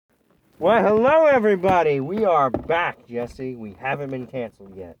Well, hello everybody. We are back, Jesse. We haven't been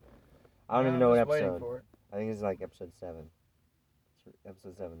canceled yet. I don't even know what I'm just waiting episode. for it. I think it's like episode 7. It's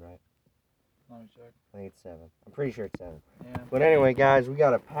episode 7, right? Let me check. I think it's 7. I'm pretty sure it's 7. Yeah. But anyway, guys, we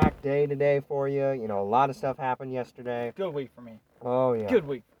got a packed day today for you. You know, a lot of stuff happened yesterday. Good week for me. Oh yeah. Good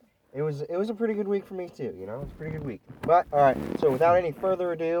week. It was a pretty good week for me too. You know, it was a pretty good week. But all right. So without any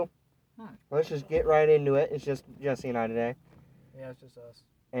further ado, let's just get right into it. It's just Jesse and I today. Yeah, it's just us.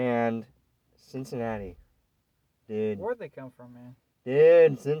 And Cincinnati, dude. Where'd they come from, man?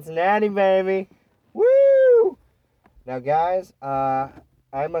 Dude, Cincinnati, baby. Woo! Now, guys, I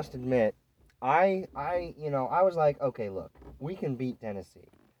must admit, I was like, okay, look, we can beat Tennessee.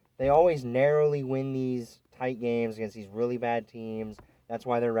 They always narrowly win these tight games against these really bad teams. That's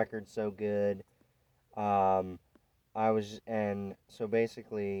why their record's so good. So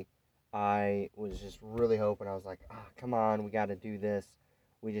basically, I was just really hoping. I was like, come on, we got to do this.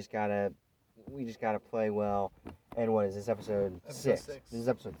 We just gotta play well. And what is this, episode 6? This is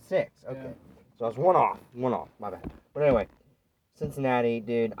episode 6. Okay. Yeah. So I was one off. My bad. But anyway, Cincinnati,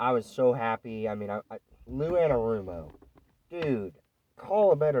 dude, I was so happy. I mean, Lou Anarumo, dude,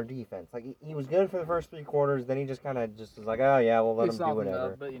 call a better defense. Like, he was good for the first 3 quarters. Then he just kind of was like, oh, yeah, we'll let him do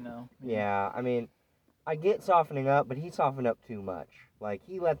whatever. Up, but, you know. Yeah, I mean, I get softening up, but he softened up too much. Like,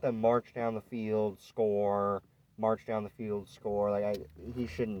 he let them march down the field, score. Like, he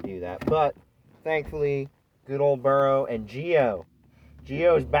shouldn't do that. But, thankfully, good old Burrow and Gio.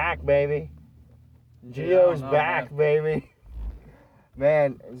 Gio's back, baby. Gio's back, baby.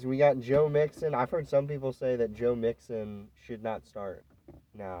 Man, we got Joe Mixon. I've heard some people say that Joe Mixon should not start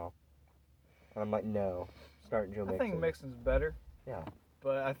now. And I'm like, no. Start Joe Mixon. I think Mixon's better. Yeah.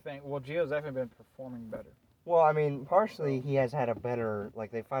 But I think, Gio's definitely been performing better. Well, I mean, partially he has had a better,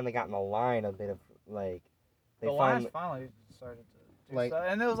 like, they finally got in the line a bit of, like, the Lions finally started to do like, stuff.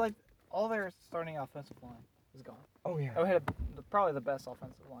 And it was like all their starting offensive line is gone. Oh, yeah. We had probably the best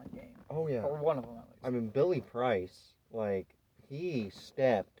offensive line game. Oh, yeah. Or one of them, at least. I mean, Billy Price, like, he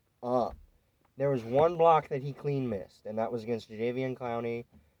stepped up. There was one block that he clean missed, and that was against Jadeveon Clowney.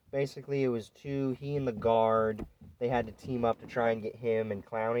 Basically, it was he and the guard. They had to team up to try and get him and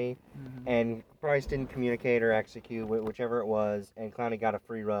Clowney. Mm-hmm. And Price didn't communicate or execute, whichever it was, and Clowney got a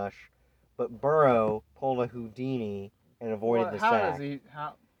free rush. But Burrow pulled a Houdini and avoided the sack.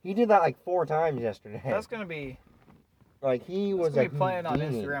 He did that like 4 times yesterday. That's going to be... Like, he was a playing on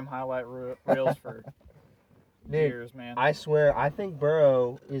Instagram highlight reels for years, man. I swear, I think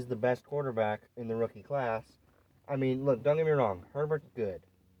Burrow is the best quarterback in the rookie class. I mean, look, don't get me wrong. Herbert's good.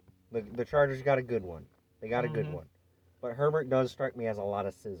 The Chargers got a good one. They got a good one. But Herbert does strike me as a lot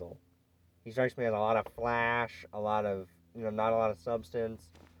of sizzle. He strikes me as a lot of flash, a lot of, not a lot of substance.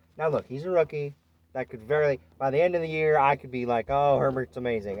 Now, look, he's a rookie. That could by the end of the year, I could be like, oh, Herbert's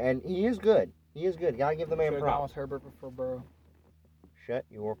amazing. And he is good. He is good. Gotta give the man props. With Herbert before Burrow. Shut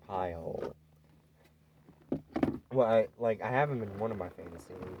your pie hole. Well, I have him in one of my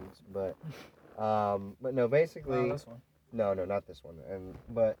fantasy leagues, but no, basically. Oh, this one. No, not this one.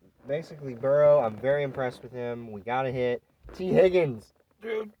 But basically, Burrow, I'm very impressed with him. We got a hit. T. Higgins,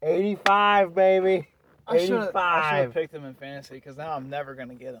 dude, 85, baby. 85. I should have picked him in fantasy because now I'm never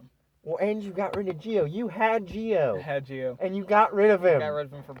gonna get him. Well, and you got rid of Gio. You had Gio. I had Gio. And you got rid of him. I got rid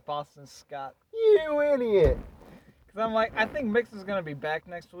of him for Boston Scott. You idiot. Because I'm like, I think Mixon's going to be back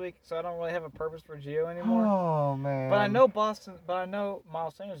next week, so I don't really have a purpose for Gio anymore. Oh, man. But I know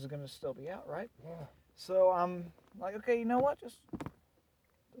Miles Sanders is going to still be out, right? Yeah. So I'm like, okay, you know what? Just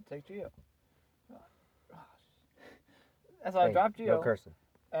take Gio. That's how I dropped Gio. No cursing.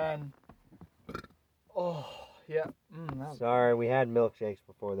 And, yeah. Sorry, we had milkshakes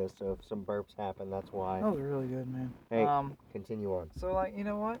before this, so if some burps happen, that's why. That was really good, man. Hey, continue on. So, like, you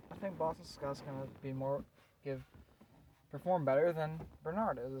know what? I think Boston Scott's going to perform better than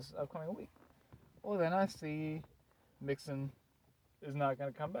Bernard is this upcoming week. Well, then I see Mixon is not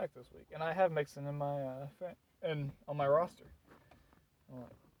going to come back this week. And I have Mixon in my on my roster. I'm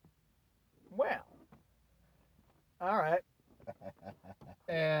like, well, all right.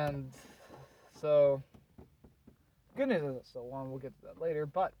 And so... good news is it's still won. We'll get to that later,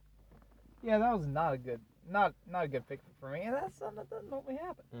 but yeah, that was not a good pick for me, and that doesn't normally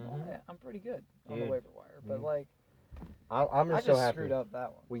happen. Mm-hmm. I'm pretty good on the waiver wire, but like, I'm just so happy. Screwed up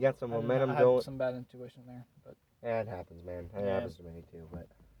that one. We got some momentum I going. Had some bad intuition there, but yeah, it happens, man. It happens to me too. But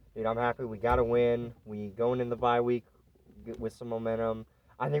dude, I'm happy. We got to win. We going in the bye week with some momentum.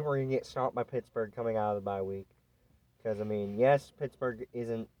 I think we're gonna get stomped by Pittsburgh coming out of the bye week. Because I mean, yes, Pittsburgh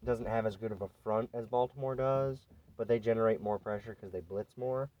doesn't have as good of a front as Baltimore does. But they generate more pressure because they blitz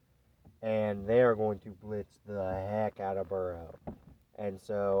more. And they are going to blitz the heck out of Burrow. And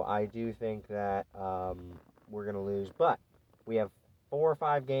so I do think that we're going to lose. But we have 4 or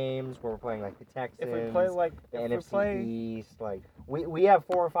 5 games where we're playing like the Texans, If we play like the if NFC we play East. Like we have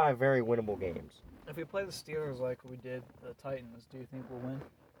 4 or 5 very winnable games. if we play the Steelers like we did the Titans, do you think we'll win?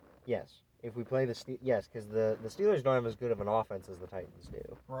 Yes. If we play yes, because the Steelers don't have as good of an offense as the Titans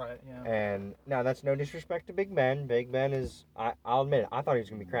do. Right. Yeah. And now that's no disrespect to Big Ben. Big Ben is, I'll admit it, I thought he was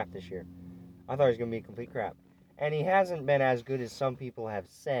going to be crap this year. I thought he was going to be complete crap. And he hasn't been as good as some people have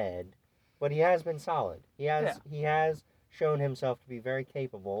said, but he has been solid. He has shown himself to be very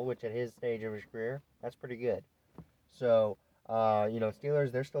capable, which at his stage of his career, that's pretty good. So,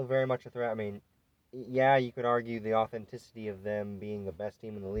 Steelers, they're still very much a threat. I mean, yeah, you could argue the authenticity of them being the best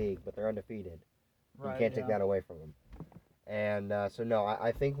team in the league, but they're undefeated. Right, you can't take that away from them. And so no,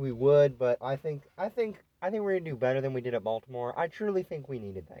 I think we would, but I think we're gonna do better than we did at Baltimore. I truly think we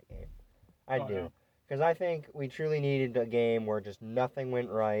needed that game. I do, because I think we truly needed a game where just nothing went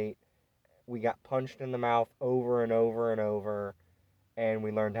right. We got punched in the mouth over and over and over, and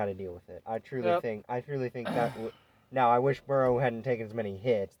we learned how to deal with it. I truly think that. Now I wish Burrow hadn't taken as many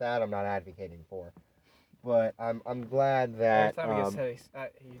hits. That I'm not advocating for, but I'm glad that every time he gets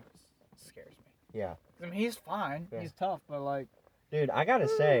hit, he scares me. Yeah. I mean, he's fine. Yeah. He's tough, but like. Dude, I gotta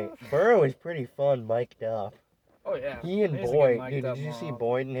say, Burrow is pretty fun mic'd up. Oh yeah. He and Boyd, dude, did you see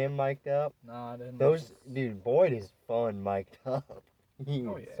Boyd and him mic'd up? No, I didn't. Dude, Boyd is fun mic'd up. He's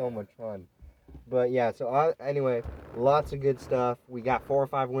so much fun. But yeah, so anyway, lots of good stuff. We got 4 or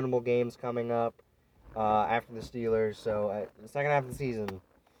 5 winnable games coming up after the Steelers. So the second half of the season,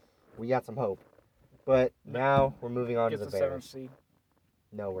 we got some hope. But now we're moving on to the Bears. 7th seed.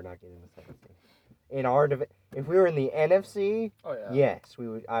 No, we're not getting the 7th seed. In our if we were in the NFC, yes,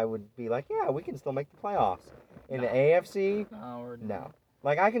 I would be like, yeah, we can still make the playoffs. In the AFC, no.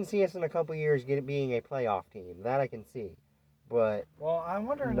 Like I can see us in a couple years being a playoff team. That I can see, but I'm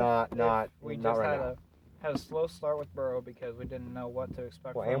wondering if we just had a slow start with Burrow because we didn't know what to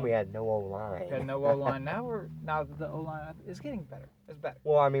expect. Well, and we had no O-line. We had no O-line. Now the O-line is getting better. It's better.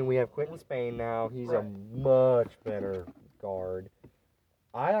 Well, I mean, we have Quentin Spain now. He's a much better guard.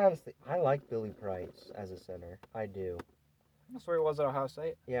 I like Billy Price as a center. I do. That's where he was at Ohio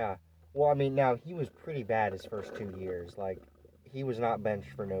State. Yeah. Well, I mean, now he was pretty bad his first 2 years. Like, he was not benched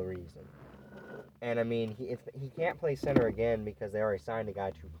for no reason. And I mean, he can't play center again because they already signed a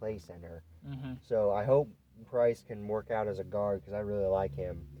guy to play center. Mm-hmm. So I hope Price can work out as a guard because I really like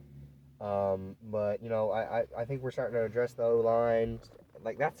him. But I think we're starting to address the O-line.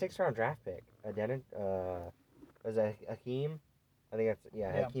 Like that 6th-round draft pick, was that Hakeem? I think that's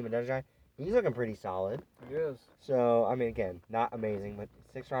Hakeem Adeniji. He's looking pretty solid. He is. So I mean, again, not amazing, but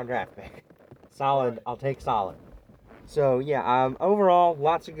 6th-round draft pick, solid. Right. I'll take solid. So yeah, overall,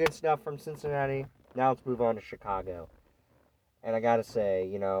 lots of good stuff from Cincinnati. Now let's move on to Chicago. And I gotta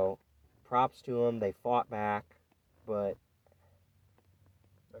say, props to them. They fought back, but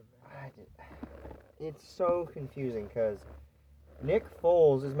it's so confusing because Nick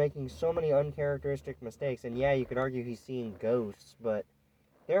Foles is making so many uncharacteristic mistakes, and yeah, you could argue he's seeing ghosts, but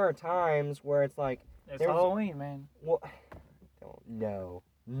there are times where it's like it's Halloween, man. Well, no.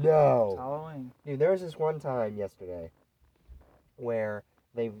 It's Halloween. Dude, there was this one time yesterday where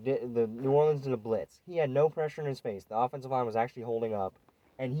the New Orleans did a blitz. He had no pressure in his face. The offensive line was actually holding up,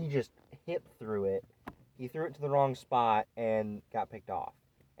 and he just hip threw it. He threw it to the wrong spot and got picked off,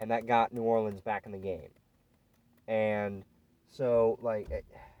 and that got New Orleans back in the game. And so,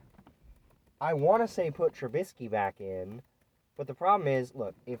 I want to say put Trubisky back in, but the problem is,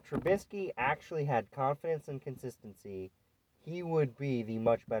 look, if Trubisky actually had confidence and consistency, he would be the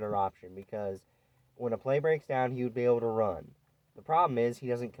much better option because when a play breaks down, he would be able to run. The problem is he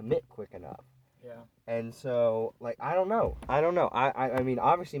doesn't commit quick enough. Yeah. And so, I don't know. I mean,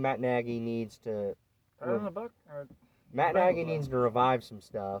 obviously Matt Nagy needs to... Matt Nagy needs to revive some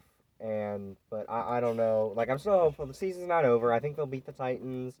stuff. But I don't know. I'm still hopeful. The season's not over. I think they'll beat the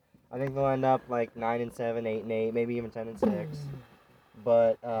Titans. I think they'll end up 9-7, 8-8, maybe even 10-6.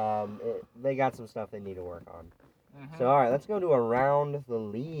 But they got some stuff they need to work on. Mm-hmm. So all right, let's go to around the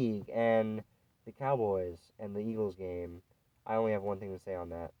league and the Cowboys and the Eagles game. I only have one thing to say on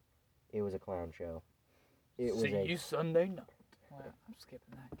that. It was a clown show. See you Sunday night. Well, I'm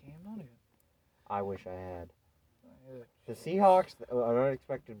skipping that game. Don't even. I wish I had. The Seahawks, an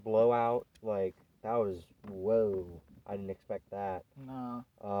unexpected blowout, that was, whoa. I didn't expect that. No.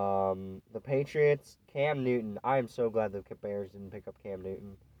 The Patriots, Cam Newton. I am so glad the Bears didn't pick up Cam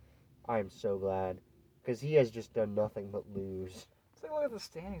Newton. I am so glad. Because he has just done nothing but lose. Let's look at the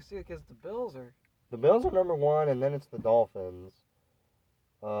standings, too, because the Bills are... The Bills are number 1, and then it's the Dolphins.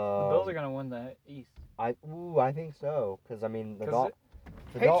 The Bills are going to win the East. I think so. Because, I mean,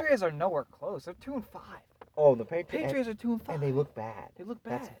 Patriots are nowhere close. They're 2-5. Oh, the Patriots. Patriots are 2-5. And they look bad. They look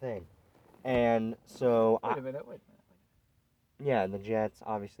bad. That's the thing. And so Wait a minute. yeah, and the Jets,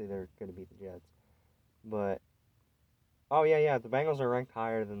 obviously they're going to beat the Jets. But oh yeah, the Bengals are ranked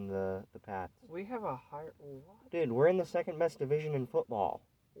higher than the Pats. We have a higher what? Dude, we're in the second best division in football.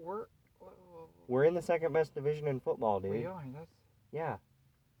 We're in the second best division in football, dude. We are. Yeah.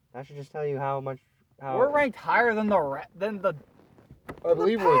 That should just tell you how we're ranked higher than the I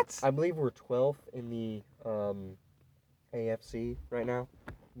believe Pats. we're 12th in the AFC right now.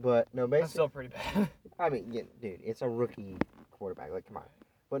 But no, basically That's still pretty bad. I mean, yeah, dude, it's a rookie quarterback. Like, come on.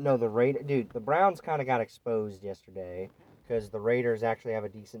 But no, the Browns kind of got exposed yesterday because the Raiders actually have a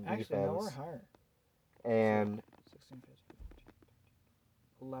decent defense. Actually, no, we're higher. And 16,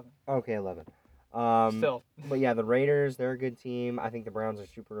 15, 11. Okay, 11. Still. But yeah, the Raiders, they're a good team. I think the Browns are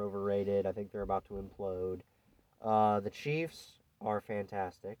super overrated. I think they're about to implode. The Chiefs are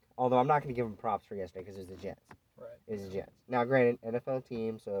fantastic. Although I'm not going to give them props for yesterday because it's the Jets. Right. It's the Jets. Now, granted, NFL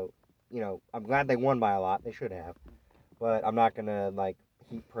team, so, I'm glad they won by a lot. They should have. But I'm not going to,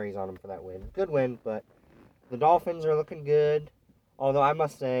 heap praise on them for that win. Good win, but the Dolphins are looking good. Although I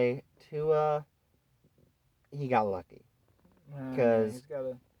must say, Tua, he got lucky. Because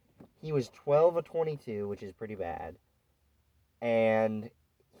he was 12 of 22, which is pretty bad. And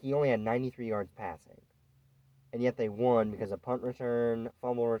he only had 93 yards passing. And yet they won because of punt return,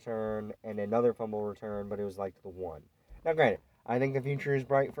 fumble return, and another fumble return, but it was to the one. Now, granted, I think the future is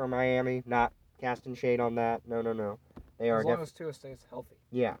bright for Miami. Not casting shade on that. No. They are as long as Tua stays healthy.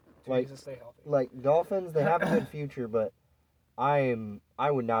 Yeah. Tua needs to stay healthy. Dolphins, they have a good future, but I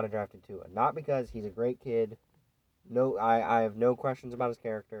would not have drafted Tua. Not because he's a great kid. No, I have no questions about his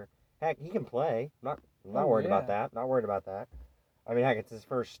character. Heck, he can play. Not worried about that. Not worried about that. I mean, heck, it's his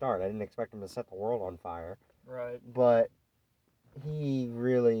first start. I didn't expect him to set the world on fire. Right. But he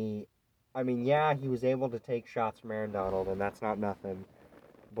really, he was able to take shots from Aaron Donald, and that's not nothing.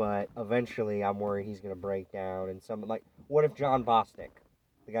 But eventually, I'm worried he's going to break down. And what if John Bostic,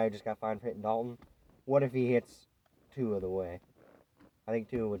 the guy who just got fined for hitting Dalton, what if he hits Tua the way? I think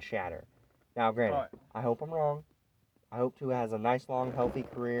Tua would shatter. Now, granted, I hope I'm wrong. I hope Tua has a nice, long, healthy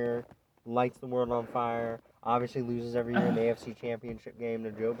career, lights the world on fire, obviously loses every year in the AFC Championship game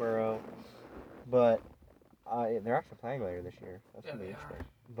to Joe Burrow. But they're actually playing later this year. That's going to be interesting.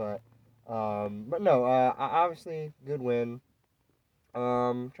 But no, obviously, good win.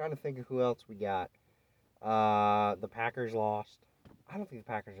 Trying to think of who else we got. The Packers lost. I don't think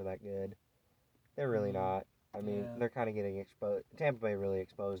the Packers are that good. They're really not. They're kind of getting exposed. Tampa Bay really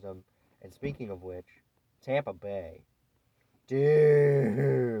exposed them. And speaking of which, Tampa Bay.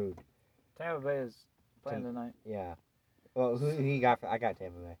 Dude. Tampa Bay is playing tonight. Yeah. Well, who you got? I got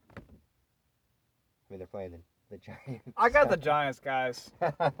Tampa Bay. They're playing the Giants. I got the Giants, guys.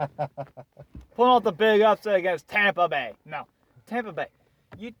 Pulling out the big upset against Tampa Bay. No. Tampa Bay.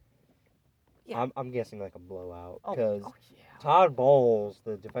 Yeah. I'm guessing a blowout. Because Todd Bowles,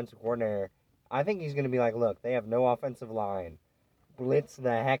 the defensive coordinator, I think he's going to be look, they have no offensive line. Blitz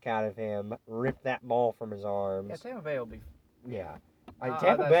the heck out of him. Rip that ball from his arms. Yeah, Tampa Bay will be... Yeah.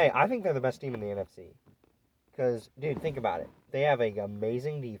 Tampa Bay, I think they're the best team in the NFC. Because, dude, think about it. They have an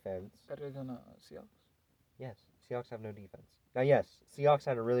amazing defense. Better than Seahawks? Yes. Seahawks have no defense. Now, yes, Seahawks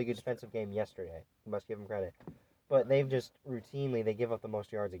had a really good defensive game yesterday. You must give them credit. But they've just routinely, they give up the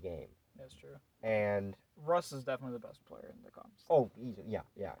most yards a game. That's true. And... Russ is definitely the best player in the comps. Oh, easy. Yeah.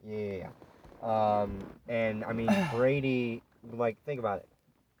 And, Brady, think about it.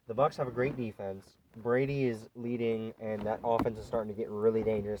 The Bucs have a great defense. Brady is leading, and that offense is starting to get really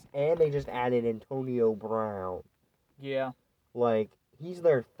dangerous. And they just added Antonio Brown. Yeah. He's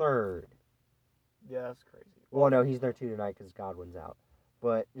their third. Yeah, that's crazy. Well, no, he's their two tonight because Godwin's out.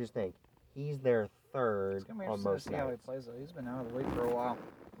 But just think, he's their third on most nights. See how he plays, though. He's been out of the league for a while.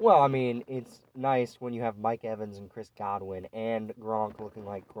 Well, it's nice when you have Mike Evans and Chris Godwin and Gronk looking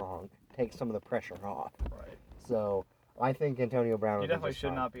like Gronk. Take some of the pressure off. Right. So, I think Antonio Brown... He definitely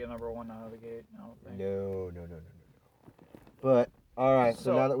should not be a number one out of the gate, I don't think. No. But, alright,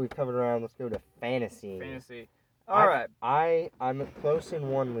 so now that we've covered around, let's go to fantasy. Alright. I'm close in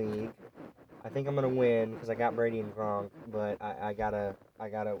one league. I think I'm going to win because I got Brady and Gronk, but I gotta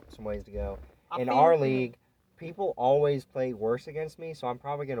some ways to go. In our league, people always play worse against me, so I'm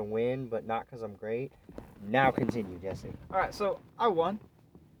probably going to win, but not because I'm great. Now continue, Jesse. Alright, so I won.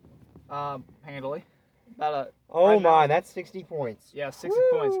 Handily. That's 60 points. Yeah, 60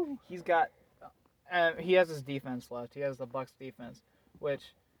 points. He's got, he has his defense left. He has the Bucs defense, which,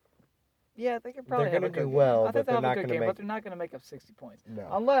 yeah, they could probably have a good game. They're going to do well, I think but they'll have a good game, but they're not going to make up 60 points. No.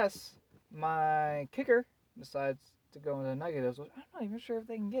 Unless my kicker decides to go into negatives, which I'm not even sure if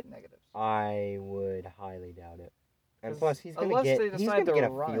they can get negatives. I would highly doubt it. And 'Cause plus, he's gonna unless get they he's decide gonna to get a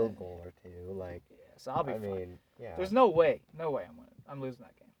run field it. goal or two. Like, Yeah, so I'll be I fine. mean, yeah. There's no way I'm winning. I'm losing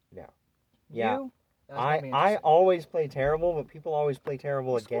that game. No. Yeah. You? That's gonna be I interesting. always play terrible, but people always play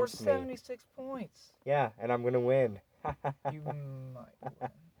terrible You against scored me. 76 points. Yeah, and I'm gonna win. You might win.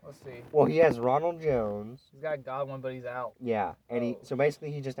 Let's see. Well, he has Ronald Jones. He's got Godwin, but he's out. Yeah, and Oh. so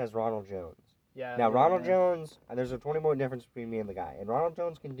basically he just has Ronald Jones. Yeah. Now you're Ronald right. Jones, there's a 20-point difference between me and the guy, and Ronald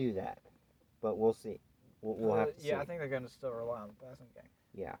Jones can do that, but we'll see. We'll have to see. Yeah, I think they're gonna still rely on the passing game.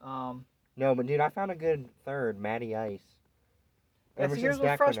 Yeah. No, but dude, I found a good third, Matty Ice. Ever here's since what's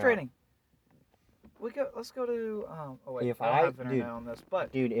Dak went out. frustrating. Let's go to. Oh wait, If I don't I- have internet dude, on this,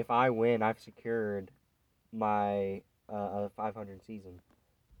 but Dude, if I win, I've secured my 500 season,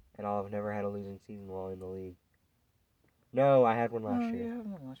 and I'll have never had a losing season while in the league. No, I had one last year. Yeah,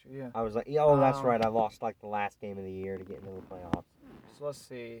 one last year. Yeah. I was like, oh, that's right. I lost like the last game of the year to get into the playoffs. So let's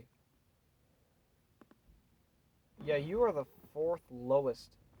see. Yeah, you are the fourth lowest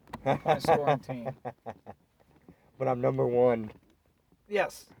point scoring team. But I'm number one.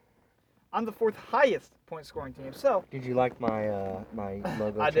 Yes, I'm the fourth highest point scoring team. So Did you like my my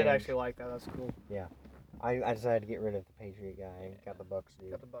logo? I did change? actually like that. That's cool. I decided to get rid of the Patriot guy and got the Bucks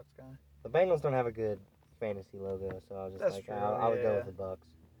dude. Got the Bucks guy. The Bengals don't have a good fantasy logo, so I was just That's like, true, I would go yeah. with the Bucks.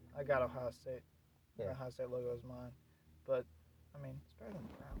 I got Ohio State. Yeah. Ohio State logo is mine, but I mean it's better than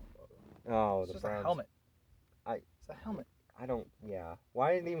the Browns logo. Oh, It's the just Browns. a helmet. I- It's a helmet. I don't. Yeah.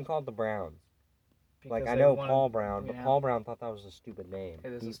 Why did they even call it the Browns? Like Because I they know wanted- Paul Brown, but yeah. Paul Brown thought that was a stupid name.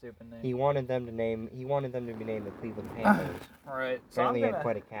 It is he, a stupid name. he wanted them to name. He wanted them to be named the Cleveland Panthers. All right, so I'm Apparently, he had gonna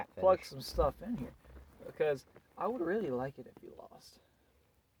quite a cat plug fetish. some stuff in here because I would really like it if you lost.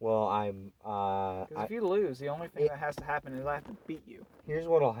 Well, I'm. Because if you lose, the only thing that has to happen is I have to beat you. Here's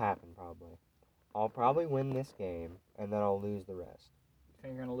what'll happen probably. I'll probably win this game, and then I'll lose the rest. You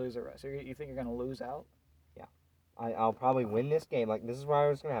think you're gonna lose the rest? You think you're gonna lose out? I'll probably win this game. Like, this is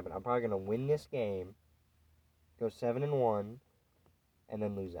where it's going to happen. I'm probably going to win this game, go 7-1, and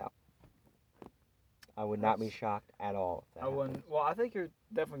then lose out. I would not be shocked at all if that I wouldn't. Well, I think you're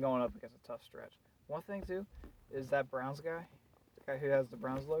definitely going up against a tough stretch. One thing too is that Browns guy, the guy who has the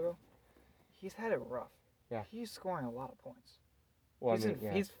Browns logo. He's had it rough. Yeah. He's scoring a lot of points. Well,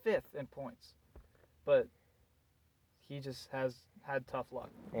 He's fifth in points, but he just has had tough luck.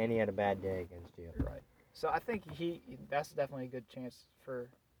 And he had a bad day against you. You're right. So I think that's definitely a good chance for.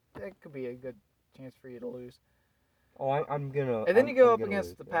 It could be a good chance for you to lose. Oh, I'm going to. And then you go up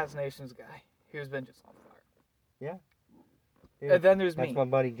against the Pats Nations guy, who's been just on fire. Yeah. And then there's That's me. my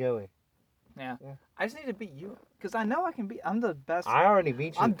buddy Joey. Yeah. Yeah. I just need to beat you because I know I can beat. I'm the best. I already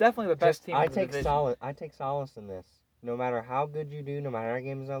beat you. I'm definitely the best team. I in the take division. I take solace in this. No matter how good you do, no matter how many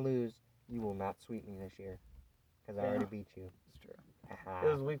games I lose, you will not sweep me this year. Because I Yeah. already beat you. It's true.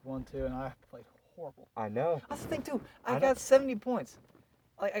 It was week 1 too, and I played horrible. I know. That's the thing too. I I got 70 points.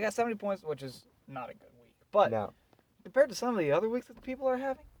 Like I got 70 points, which is not a good week. But No. compared to some of the other weeks that people are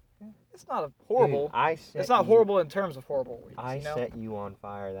having, it's not a horrible. Dude, it's not horrible in terms of horrible weeks. I you know? set you on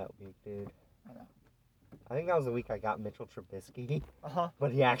fire that week, dude. I know. I think that was the week I got Mitchell Trubisky, Uh-huh.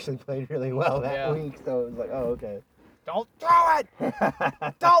 but he actually played really well that Yeah. week, so it was like, oh, okay. Don't throw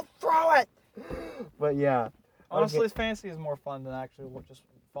it! Don't throw it! But yeah. Honestly, fantasy is more fun than actually just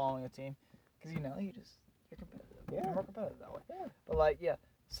following a team, because you're competitive. Yeah. You're more competitive that way. Yeah. But like, yeah.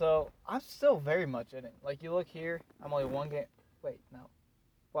 So I'm still very much in it. Like you look here, I'm only 1 game. Wait, no.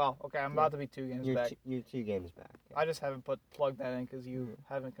 Wow. Okay, I'm about to be 2 games back. You're 2 games back. Yeah. I just haven't plugged that in because you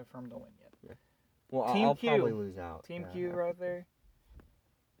haven't confirmed a win yet. Well, Team I'll Q. probably lose out. Team Yeah. Q right there.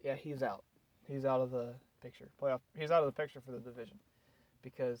 Yeah, he's out. He's out of the picture. He's out of the picture for the division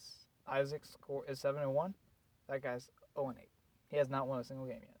because Isaac's score is 7-1. That guy's 0-8. He has not won a single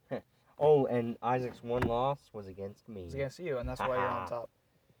game yet. Oh, and Isaac's one loss was against me. It's against you, and that's why you're on top.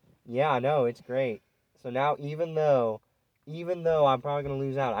 Yeah, I know, it's great. So now, even though I'm probably gonna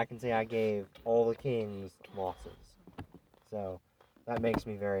lose out, I can say I gave all the Kings losses. So that makes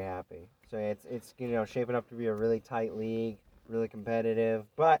me very happy. So it's shaping up to be a really tight league, really competitive.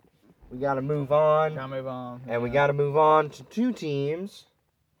 But we got to move on. Gotta move on. And we got to move on to 2 teams,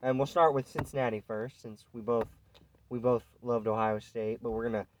 and we'll start with Cincinnati first, since we both loved Ohio State, but we're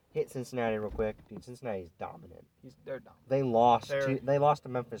gonna hit Cincinnati real quick. Dude, Cincinnati's dominant. They're dumb. They lost to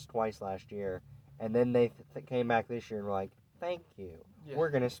Memphis twice last year, and then they came back this year and were like, "Thank you, we're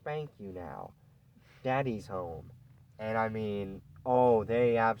gonna spank you now. Daddy's home," and I mean,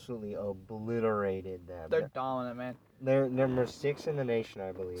 they absolutely obliterated them. They're dominant, man. They're number 6 in the nation,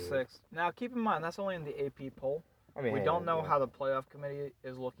 I believe. 6. Now, keep in mind, that's only in the AP poll. I mean, We don't know how the playoff committee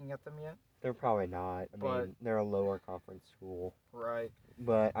is looking at them yet. They're probably not. I mean, they're a lower conference school. Right.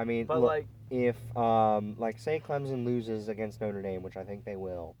 But I mean, But look, like, if like say Clemson loses against Notre Dame, which I think they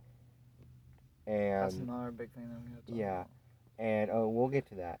will, that's and another big thing that I'm gonna talk yeah, about. and we'll get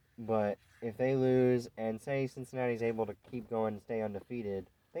to that. But if they lose and say Cincinnati's able to keep going and stay undefeated,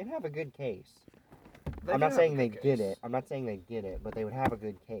 they'd have a good case. They I'm do not have saying a they good get case. it. I'm not saying they get it, but they would have a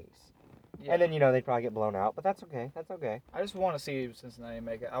good case. Yeah. And then they'd probably get blown out, but that's okay. That's okay. I just want to see Cincinnati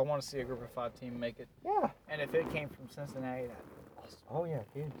make it. I want to see a Group of 5 team make it. Yeah. And if it came from Cincinnati, that'd be awesome. Oh yeah,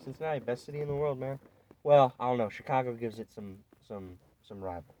 dude. Cincinnati, best city in the world, man. Well, I don't know. Chicago gives it some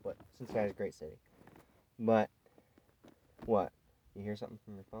rival, but Cincinnati's a great city. But what? You hear something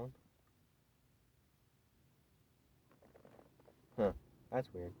from your phone? Huh. That's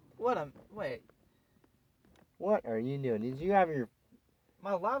weird. Wait. What are you doing? Did you have your?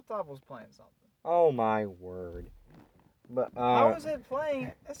 My laptop was playing something. Oh my word. But How is it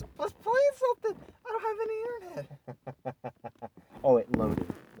playing? It's playing something. I don't have any internet. Oh, it loaded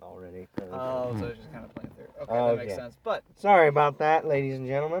already. Oh, so it's just kind of playing through. Okay, Oh, that makes okay. sense. But Sorry about that, ladies and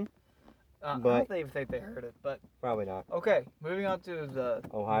gentlemen. I But- don't even think they heard it. But Probably not. okay, moving on to the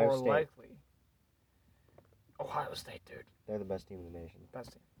Ohio more State. likely. Ohio State, dude, They're the best team in the nation.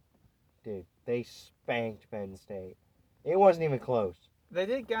 best team. Dude, they spanked Penn State. It wasn't even close. They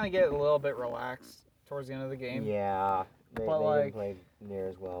did kind of get a little bit relaxed towards the end of the game. Yeah. They But, didn't play near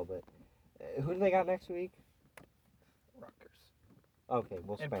as well, but who do they got next week? Rutgers Okay,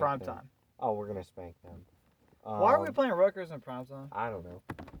 we'll in spank prime them. time. Oh, we're gonna spank them. Why are we playing Rutgers in prime time? I don't know.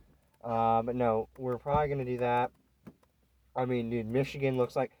 But no, we're probably gonna do that. I mean, dude, Michigan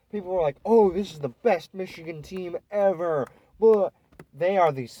looks like people were like, "Oh, this is the best Michigan team ever," but they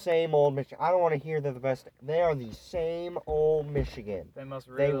are the same old Michigan. I don't want to hear they're the best. They are the same old Michigan. They must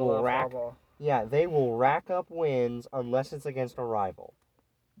really will love rack- Harbaugh. Yeah, they will rack up wins unless it's against a rival.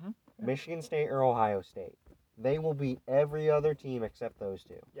 Mhm. Yeah. Michigan State or Ohio State. They will beat every other team except those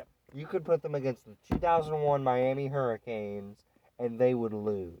two. Yep. You could put them against the 2001 Miami Hurricanes, and they would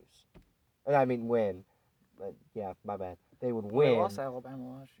lose. And I mean win. But yeah, my bad. They would They win. lost to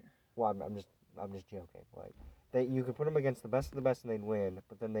Alabama last year. Well, I'm just joking. Like you could put them against the best of the best, and they'd win,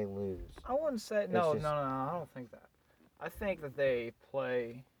 but then they lose. I wouldn't say no. I don't think that. I think that they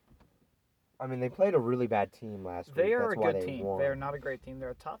play. I mean, they played a really bad team last week. They are That's a why good they team. won. They're not a great team. They're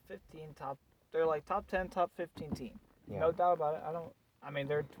a top 15, They're like top 10, top 15 team. Yeah. No doubt about it. I mean,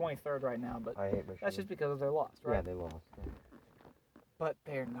 they're 23rd right now, but I hate Michigan. that's just because of their loss, right? Yeah, they lost. Yeah. But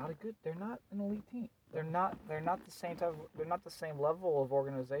they're not They're not an elite team. They're not the same type. They're not the same level of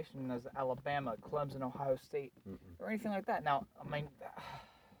organization as Alabama, Clemson, Ohio State, Mm-mm. or anything like that. Now, I mean,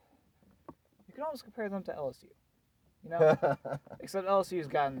 you can almost compare them to LSU. You know, except LSU's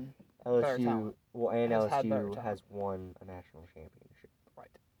gotten better LSU, talent. well, and Has had better LSU talent. has won a national championship. Right.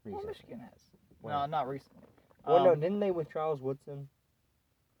 Recently. Well, Michigan has. When? No, not recently. Well, no, didn't they with Charles Woodson?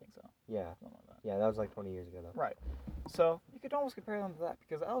 I think so. Yeah, Something like that. yeah, that was like 20 years ago, though. Right. So you could almost compare them to that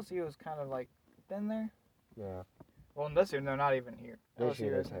because LSU has kind of like been there. Yeah, Well, in this year they're not even here. this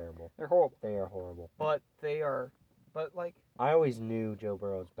year they're isn't. terrible. They're horrible. They are horrible. But they are. But like. I always knew Joe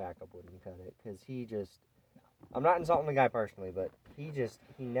Burrow's backup wouldn't cut it because he just. I'm not insulting the guy personally, but he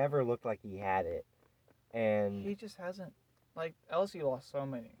never looked like he had it, and He just hasn't. Like LSU lost so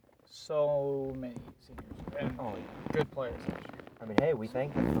many seniors and good players last year. I mean, hey, we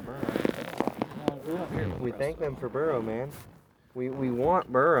thank them for Burrow. We thank them for Burrow, man. We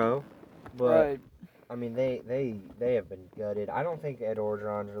want Burrow, but Right. I mean they have been gutted. I don't think Ed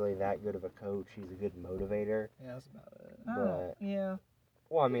Orgeron's really that good of a coach. He's a good motivator. Yeah, that's about it. But- Yeah.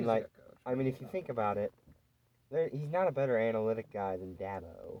 Well, I mean, He's a like, good coach, I mean, but if you think about it, he's not a better analytic guy than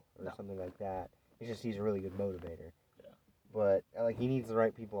Dabo or No. something like that. It's just he's a really good motivator. Yeah. But like he needs the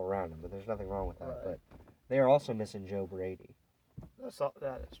right people around him. But there's nothing wrong with that. Right. But they are also missing Joe Brady. that is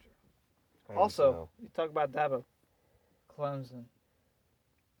true. And Also, so you talk about Dabo, Clemson.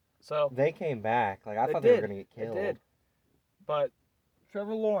 So they came back. Like I They thought they were did. gonna get they killed. did, but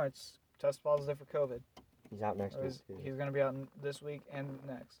Trevor Lawrence tested positive for COVID. He's out next week too. He's going to be out this week and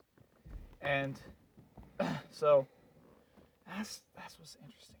next, and so that's what's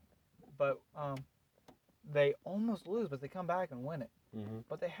interesting. But they almost lose, but they come back and win it. Mm-hmm.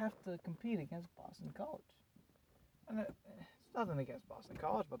 But they have to compete against Boston College, and it's nothing against Boston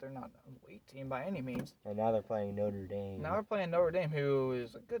College, but they're not an elite team by any means. And now they're playing Notre Dame. Now they're playing Notre Dame, who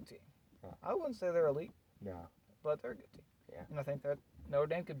is a good team. Huh. I wouldn't say they're elite, No. but they're a good team. Yeah. And I think that Notre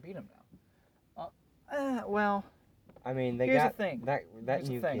Dame could beat them now. Well, I mean, they Here's got the thing. that Here's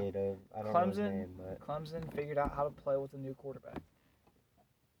the new thing. kid. I don't know his Clemson- name, but Clemson figured out how to play with a new quarterback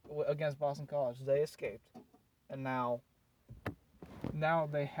against Boston College. They escaped, and now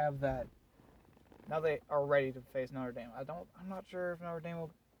they have that Now they are ready to face Notre Dame. I'm not sure if Notre Dame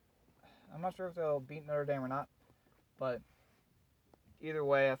will. I'm not sure if they'll beat Notre Dame or not, but either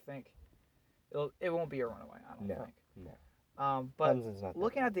way, I think it won't be a runaway. I don't think. No. But Clemson's not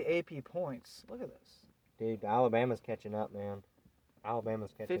looking at the AP points, look at this. Dude, Alabama's catching up, man.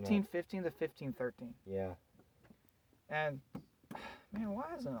 Alabama's catching 15-15 to 15-13. Yeah. And man, why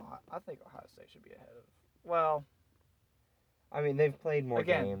isn't I think Ohio State should be ahead of? Well, I mean, they've played more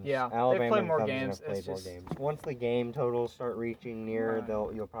games. Yeah, Alabama they've played and more Clemson games. have played It's more just, games. Once the game totals start reaching near,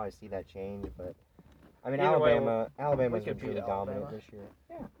 Right. you'll probably see that change. But I mean, Either way, Alabama's we could been really beat dominant Alabama. this year.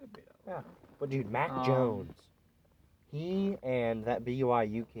 Yeah. Could beat Yeah. Alabama. But dude, Mac Jones, he and that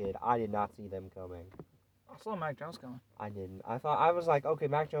BYU kid, I did not see them coming. I saw Mac Jones coming. I didn't. I was like, okay,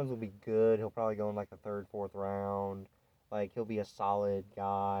 Mac Jones will be good. He'll probably go in like the third, fourth round. Like, he'll be a solid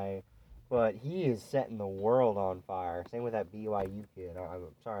guy. But he is setting the world on fire. Same with that BYU kid. I'm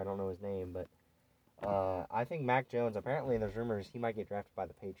sorry, I don't know his name, but I think Mac Jones, apparently there's rumors he might get drafted by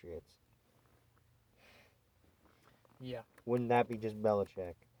the Patriots. Yeah. Wouldn't that be just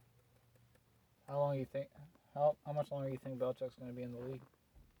Belichick? How long do you think? How much longer do you think Belichick's going to be in the league?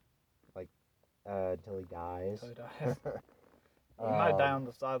 Until he dies. Until he dies. He might die on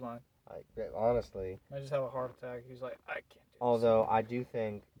the sideline. Honestly. Might just have a heart attack. He's like, I can't do this. Although I do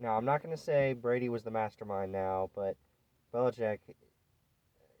think, now I'm not going to say Brady was the mastermind now, but Belichick,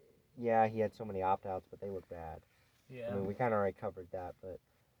 yeah, he had so many opt-outs, but they look bad. Yeah. I mean, we kind of already covered that, but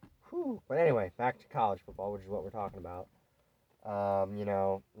whew. But anyway, back to college football, which is what we're talking about. You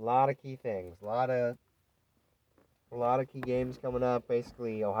know, a lot of key things, a lot of key games coming up.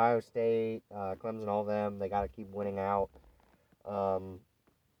 Basically, Ohio State, Clemson, all of them, they got to keep winning out.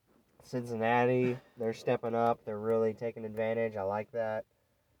 Cincinnati, they're stepping up. They're really taking advantage. I like that.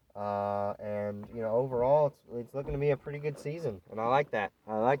 And you know, overall, it's looking to be a pretty good season, and I like that.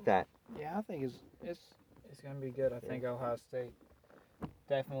 Yeah, I think it's going to be good. I think Ohio State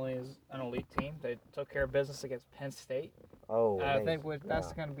definitely is an elite team. They took care of business against Penn State. Oh, I think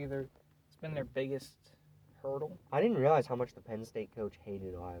that's going to be it's been their biggest hurdle. I didn't realize how much the Penn State coach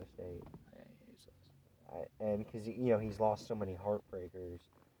hated Ohio State. And because, you know, he's lost so many heartbreakers.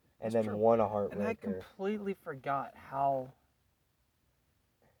 And then won a heartbreaker. And I completely forgot how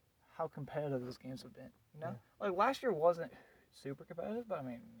competitive those games have been. You know, like last year wasn't super competitive, but I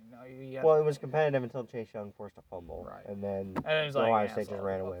mean, you know, well, it was competitive until Chase Young forced a fumble, right? And then Ohio State just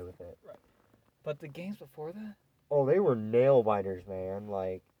ran away with it. Right. But the games before that, oh, they were nail biters, man.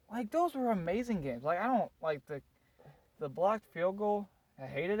 Like those were amazing games. Like I don't like the blocked field goal. I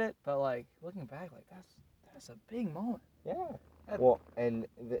hated it, but like looking back, like that's a big moment. Yeah. Well, and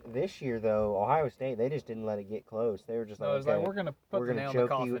this year, though, Ohio State, they just didn't let it get close. They were just like, it was okay, like, we're going to put the nail in the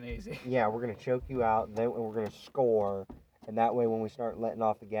coffin easy. Yeah, we're going to choke you out, and then we're going to score, and that way when we start letting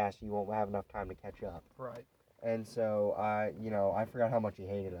off the gas, you won't have enough time to catch up. Right. And so, I forgot how much he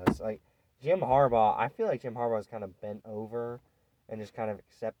hated us. Like, Jim Harbaugh, I feel like Jim Harbaugh's kind of bent over and just kind of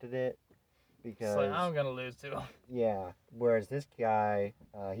accepted it. Because, it's like, I'm going to lose to him. Yeah, whereas this guy,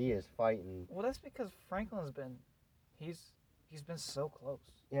 he is fighting. Well, that's because Franklin's been, He's been so close.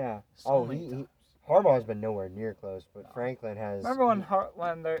 Yeah. So many times. Harbaugh's been nowhere near close, but Franklin has. Remember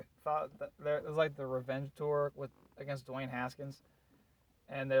when they thought that it was like the revenge tour against Dwayne Haskins,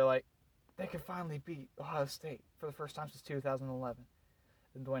 and they're like, they could finally beat Ohio State for the first time since 2011,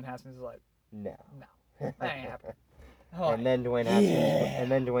 and Dwayne Haskins is like, no, that ain't happening. And then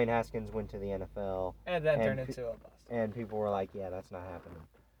Dwayne Haskins went to the NFL, and then turned into a bust. And people were like, yeah, that's not happening.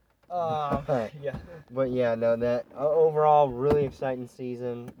 Yeah. But yeah, no, that overall really exciting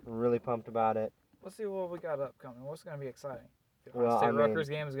season. Really pumped about it. Let's see what we got upcoming. What's going to be exciting? The Well, Ohio State Rutgers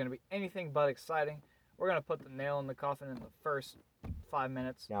game is going to be anything but exciting. We're going to put the nail in the coffin in the first 5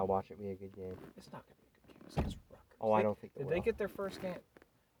 minutes. Now watch it be a good game. It's not going to be a good game. It's against Rutgers. Oh, I don't think Did they get their first game?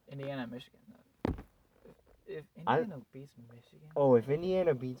 Indiana, Michigan. If Indiana beats Michigan. Oh, if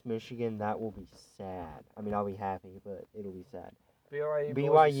Indiana beats Michigan, that will be sad. I mean, I'll be happy, but it'll be sad.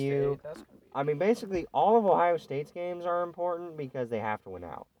 BYU. That's gonna be... I mean, basically, all of Ohio State's games are important because they have to win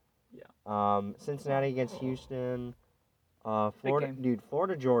out. Yeah. Cincinnati against Houston.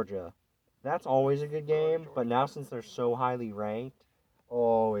 Florida, Georgia. That's always a good game, but now since they're so highly ranked,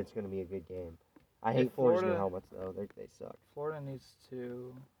 it's going to be a good game. I hate Florida's new helmets, though. They suck. Florida needs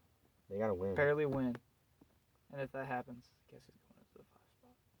to... They got to win. Barely win. And if that happens, I guess he's going into the 5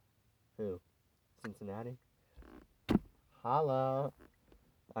 spot. Who? Cincinnati? Holla.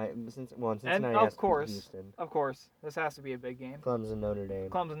 Cincinnati and has to beat Houston. Of course, this has to be a big game. Clemson, Notre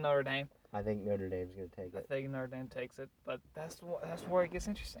Dame. I think Notre Dame's going to take it. I think Notre Dame takes it, but that's where it gets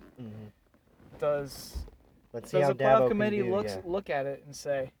interesting. Mm-hmm. Does the playoff committee look at it and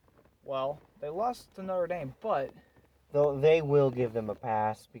say, Well, they lost to Notre Dame, but Though they will give them a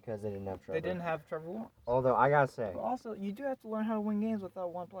pass because they didn't have Trevor. they didn't have Trevor Lawrence. Although I gotta say. But also, you do have to learn how to win games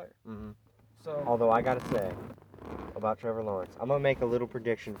without one player. Mm-hmm. So. Although I gotta say about Trevor Lawrence, I'm gonna make a little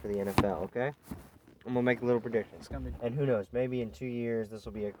prediction for the NFL. Okay. I'm gonna make a little prediction. It's gonna be. And who knows? Maybe in 2 years this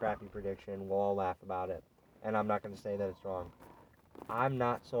will be a crappy prediction. We'll all laugh about it, and I'm not gonna say that it's wrong. I'm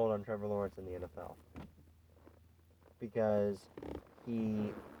not sold on Trevor Lawrence in the NFL because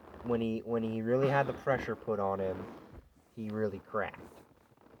when he really had the pressure put on him, he really cracked.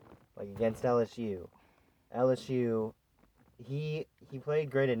 Like against LSU. He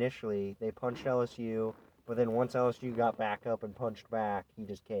played great initially. They punched LSU, but then once LSU got back up and punched back, he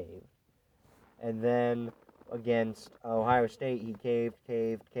just caved. And then against Ohio State, he caved,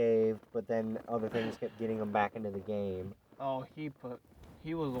 but then other things kept getting him back into the game. Oh, he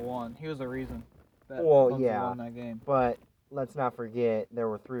was the one. He was the reason that Clemson won that game. But let's not forget there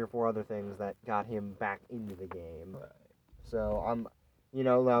were 3 or 4 other things that got him back into the game. Right. So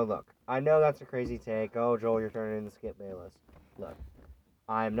now look, I know that's a crazy take. Oh, Joel, you're turning into Skip Bayless. Look,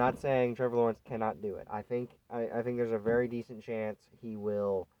 I'm not saying Trevor Lawrence cannot do it. I think there's a very decent chance he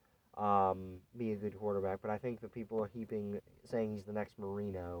will be a good quarterback. But I think the people are saying he's the next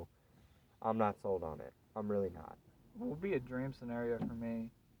Marino. I'm not sold on it. I'm really not. What would be a dream scenario for me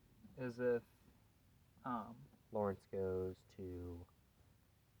is if Lawrence goes to.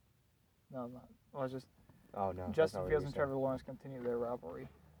 No, not. Well, just. Oh no. Justin Fields and Trevor Lawrence continue their rivalry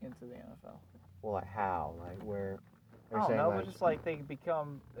into the NFL. Well, like how? Like where? I don't know, but just like they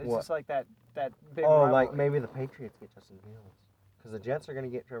become. It's what? just like that big. Oh, rivalry. like maybe the Patriots get Justin Fields because the Jets are going to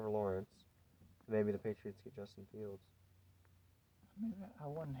get Trevor Lawrence. Maybe the Patriots get Justin Fields. I mean, I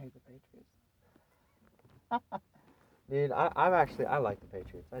wouldn't hate the Patriots. Dude, I like the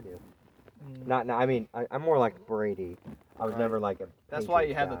Patriots. I do. I mean, I'm more like Brady. I was never like a. That's Patriots why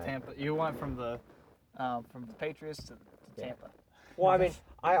you had guy. the Tampa. You went from the Patriots to Tampa. Well, I mean,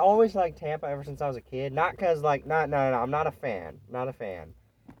 I always liked Tampa ever since I was a kid. Not because like, no, I'm not a fan. Not a fan.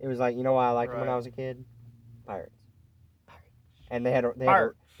 It was like, you know why I liked them when I was a kid? Pirates. And they have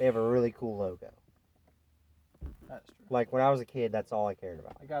a really cool logo. That's true. Like when I was a kid, that's all I cared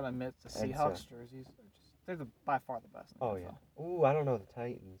about. I gotta admit, the Seahawks jerseys they're by far the best. Oh yeah. Ooh, I don't know the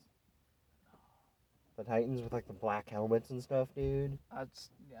Titans. The Titans with like the black helmets and stuff, dude. I like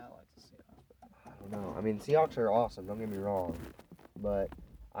the Seahawks. I don't know. I mean, Seahawks are awesome. Don't get me wrong, but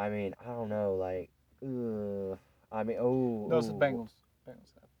I mean, I don't know. Like, I mean, No, it's the Bengals.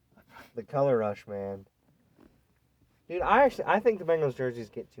 The color rush, man. Dude, I think the Bengals jerseys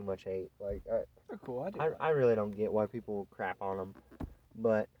get too much hate. Like, they're cool. I really don't get why people crap on them,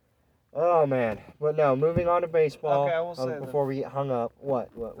 but. Oh man, but no. Moving on to baseball. Okay, I will say before we get hung up. What?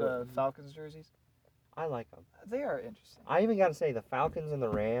 The Falcons jerseys. I like them. They are interesting. I even got to say the Falcons and the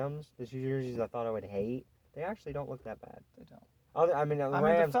Rams, the 2 jerseys I thought I would hate, they actually don't look that bad. They don't. I mean the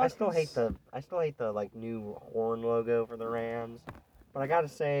Rams. I still hate the like new horn logo for the Rams, but I got to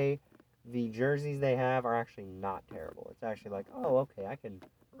say, the jerseys they have are actually not terrible. It's actually like, oh okay, I can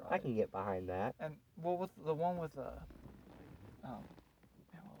get behind that. And well, with the one with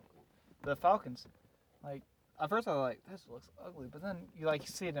the Falcons, like at first I was like, this looks ugly, but then you like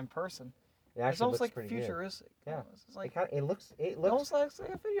see it in person. It's almost like futuristic. Good. Yeah, it's like it looks almost like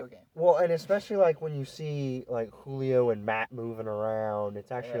a video game. Well, and especially like when you see like Julio and Matt moving around,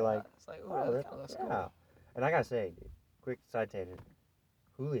 it's actually it's like ooh, that looks cool. And I gotta say, dude, quick side tangent,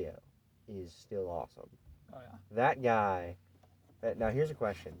 Julio is still awesome. Oh yeah. That guy. Now here's a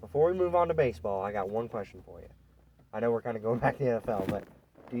question. Before we move on to baseball, I got one question for you. I know we're kind of going back to the NFL, but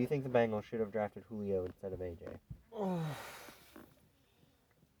do you think the Bengals should have drafted Julio instead of AJ?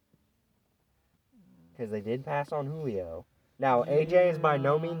 Because they did pass on Julio. Now, AJ is by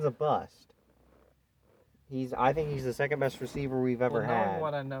no means a bust. I think he's the second best receiver we've ever had. Knowing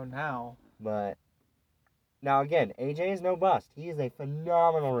what I know now. But, now again, AJ is no bust. He is a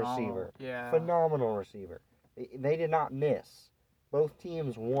phenomenal receiver. Yeah. Phenomenal receiver. They did not miss. Both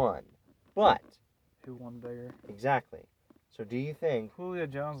teams won. But. Who won bigger? Exactly. So do you think. Julio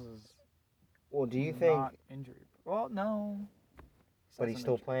Jones is. Well, do you think. Not injured. Well, no. But he's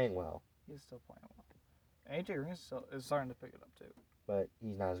still playing well. He's still playing well. AJ Green is starting to pick it up too. But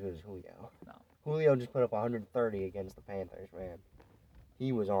he's not as good as Julio. No. Julio just put up 130 against the Panthers, man.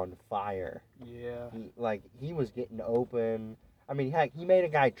 He was on fire. Yeah. He was getting open. I mean, heck, he made a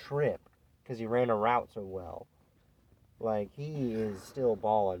guy trip because he ran a route so well. Like, he is still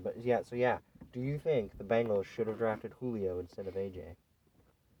balling. But, yeah, do you think the Bengals should have drafted Julio instead of AJ?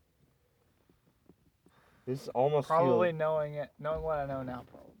 This almost probably knowing what I know now,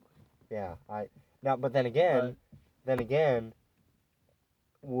 probably. Yeah, but then again,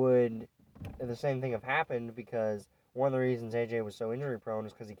 would the same thing have happened, because one of the reasons AJ was so injury prone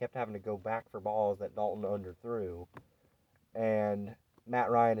is because he kept having to go back for balls that Dalton underthrew. And Matt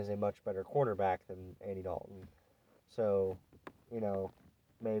Ryan is a much better quarterback than Andy Dalton. So,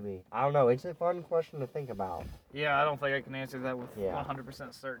 maybe. I don't know. It's a fun question to think about. Yeah, I don't think I can answer that with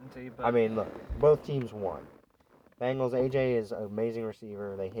 100% certainty. But I mean, look, both teams won. Bengals, AJ is an amazing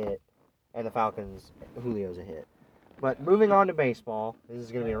receiver. They hit. And the Falcons, Julio's a hit. But moving on to baseball, this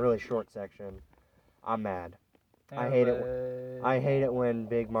is going to be a really short section. I'm mad. I hate it when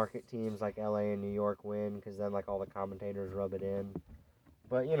big market teams like LA and New York win, because then all the commentators rub it in.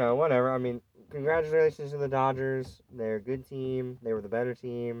 But whatever. I mean, congratulations to the Dodgers. They're a good team. They were the better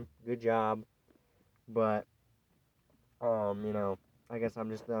team. Good job. But I guess I'm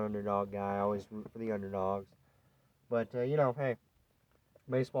just the underdog guy. I always root for the underdogs. But hey,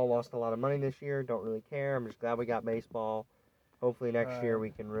 baseball lost a lot of money this year. Don't really care. I'm just glad we got baseball. Hopefully next year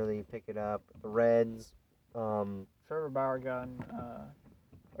we can really pick it up. The Reds. Trevor Bauer got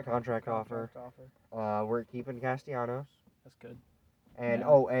a contract offer. We're keeping Castellanos. That's good. And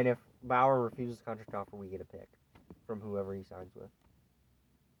and if Bauer refuses the contract offer, we get a pick from whoever he signs with.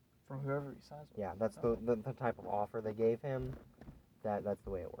 From whoever he signs with? Yeah, that's the type of offer they gave him. That's the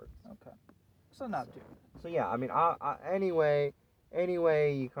way it works. Okay. So not due. So yeah, I mean, anyway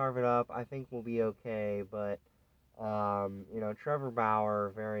you carve it up, I think we'll be okay. But Trevor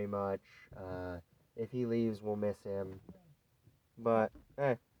Bauer, very much. If he leaves, we'll miss him. But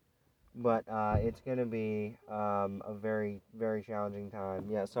it's gonna be a very, very challenging time.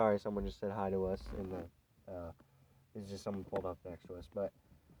 Yeah, sorry, someone just said hi to us in the. It's just someone pulled up next to us, but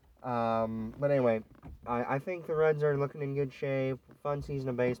anyway, I think the Reds are looking in good shape. Fun season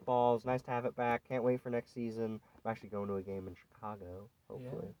of baseball. It's nice to have it back. Can't wait for next season. I'm actually going to a game in Chicago,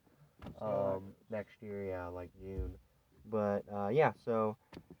 hopefully. Yeah. Next year, like June. But so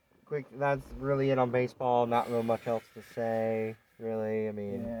quick. That's really it on baseball. Not real much else to say, really. I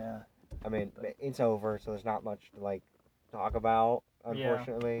mean, it's over, so there's not much to talk about,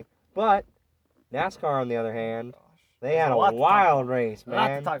 unfortunately. Yeah. But NASCAR, on the other hand. They had a wild race, man. A lot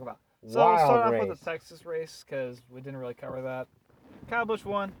to talk about. So we'll start off with the Texas race, because we didn't really cover that. Kyle Busch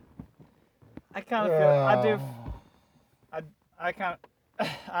won. I kind of feel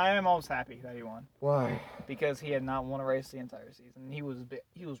I am almost happy that he won. Why? Because he had not won a race the entire season. He was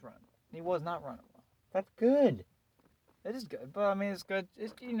running. He was not running well. That's good. It is good, but I mean it's good.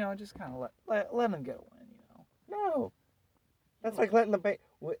 It's just kind of let him get a win. No, that's like letting the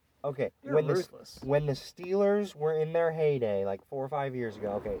okay. You're ruthless. When the Steelers were in their heyday, like 4 or 5 years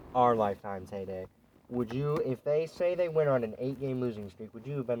ago, okay, our lifetime's heyday, would you, if they say they went on an 8-game losing streak, would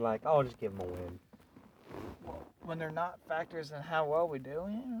you have been like, oh, I'll just give them a win? Well, when they're not factors in how well we do,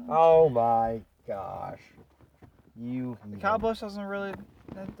 Oh my gosh. Kyle Busch doesn't really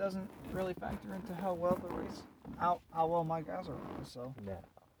factor into how well the race, how well my guys are running, so. No.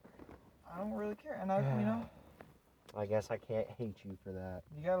 I don't really care, and I guess I can't hate you for that.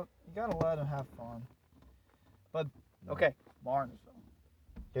 You gotta let him have fun. But okay, Martinsville.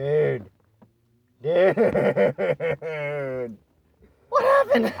 Dude. What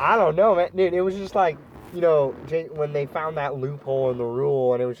happened? I don't know, man. Dude, it was just like, when they found that loophole in the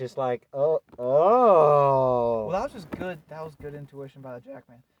rule, and it was just like, oh. Well, that was just good. That was good intuition by the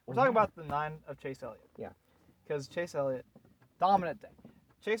Jackman. We're talking about the 9 of Chase Elliott. Yeah. Because Chase Elliott, dominant day.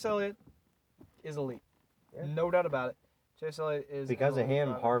 Chase Elliott is elite. Yeah. No doubt about it. Chase Elliott is because of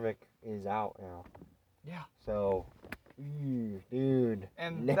him, Harvick is out now. Yeah. So, dude.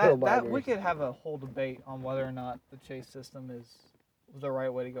 And that we could have a whole debate on whether or not the Chase system is the right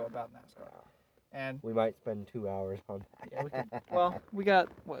way to go about NASCAR. And we might spend 2 hours on that. Yeah, we could. Well, we got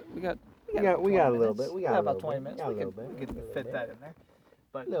a little bit. We got about 20 minutes. We could fit that in there.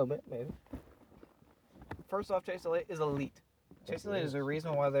 But a little bit, maybe. First off, Chase Elliott is elite. Chase Elliott is the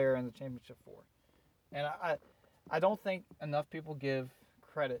reason why they're in the championship 4. And I don't think enough people give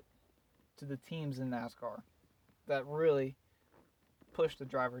credit to the teams in NASCAR that really push the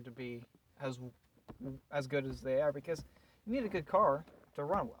driver to be as good as they are, because you need a good car to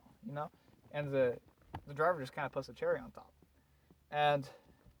run well, And the driver just kind of puts a cherry on top.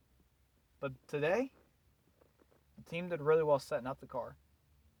 But today, the team did really well setting up the car.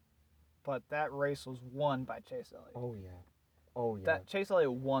 But that race was won by Chase Elliott. Oh yeah. That Chase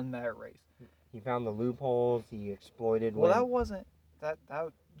Elliott won that race. He found the loopholes. He exploited. Well, that wasn't that.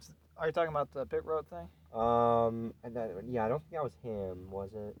 Are you talking about the pit road thing? I don't think that was him,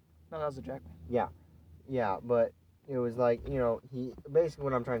 was it? No, that was the Jackman. Yeah, but it was like, he basically,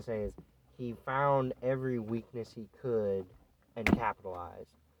 what I'm trying to say is he found every weakness he could and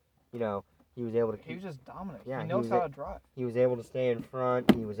capitalized. He was able to He was just dominant. Yeah, he he knows was how to drive. He was able to stay in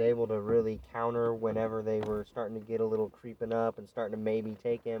front. He was able to really counter whenever they were starting to get a little creeping up and starting to maybe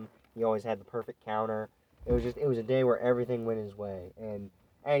take him. He always had the perfect counter. It was a day where everything went his way, and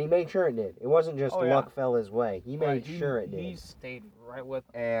he made sure it did. It wasn't just luck fell his way. He made sure it did. He stayed right with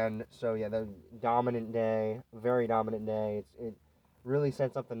him. And so yeah, the dominant day, very dominant day. It really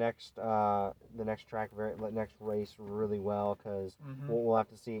sets up the next track, next race really well, because we'll have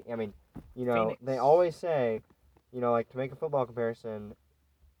to see. I mean, Phoenix. they always say, like, to make a football comparison,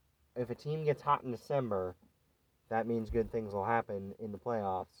 if a team gets hot in December, that means good things will happen in the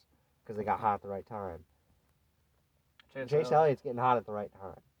playoffs because they got hot at the right time. Chase Elliott's getting hot at the right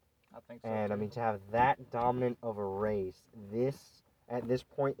time. I think so. And too. I mean, to have that dominant of a race at this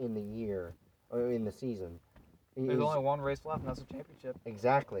point in the year, or in the season. There's only one race left, and that's a championship.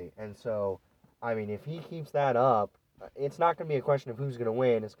 Exactly. And so, I mean, if he keeps that up, it's not going to be a question of who's going to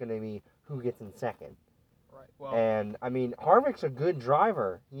win. It's going to be who gets in second. Right. Well. And, I mean, Harvick's a good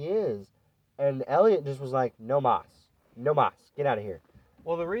driver. He is. And Elliott just was like, no mas. No mas. Get out of here.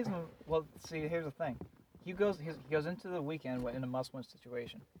 Well, see, here's the thing. He goes into the weekend in a must-win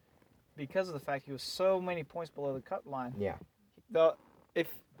situation because of the fact he was so many points below the cut line. Yeah. If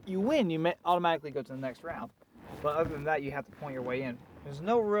you win, you may automatically go to the next round. But other than that, you have to point your way in. There's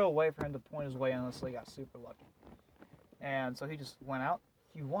no real way for him to point his way in unless he got super lucky. And so he just went out.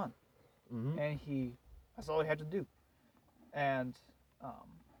 He won. Mm-hmm. And that's all he had to do. And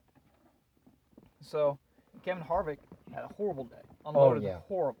so Kevin Harvick had a horrible day. Unloaded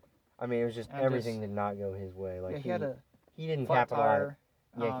horrible. I mean, it was just everything did not go his way. Like he didn't flat capitalize.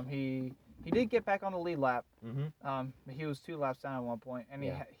 tire. He did get back on the lead lap. Mm-hmm. He was 2 laps down at one point, and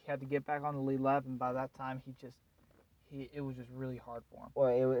he had to get back on the lead lap. And by that time, it was just really hard for him. Well,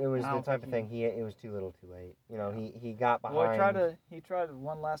 it was the type of thing. It was too little, too late. He got behind. Well, he tried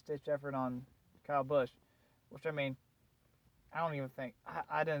one last ditch effort on Kyle Busch, which I mean, I don't even think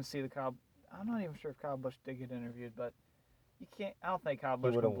I didn't see the Kyle. I'm not even sure if Kyle Busch did get interviewed, but you can't. I don't think Kyle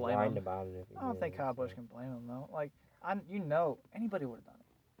Busch can blame him. About it if he I don't think Kyle Busch can blame him though. Like anybody would have done it.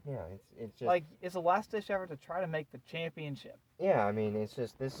 Yeah, it's just like it's a last ditch effort to try to make the championship. Yeah, I mean, it's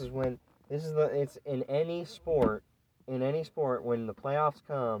just it's in any sport when the playoffs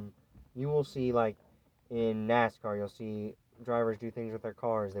come, you will see, like in NASCAR, you'll see drivers do things with their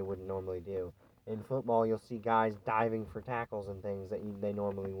cars they wouldn't normally do. In football, you'll see guys diving for tackles and things that they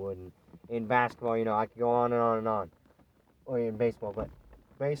normally wouldn't. In basketball, I could go on and on and on. Or in baseball, but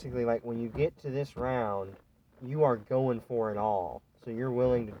basically, like, when you get to this round, you are going for it all. So you're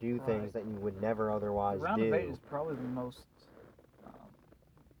willing to do things that you would never otherwise do. Round of 8 is probably the most,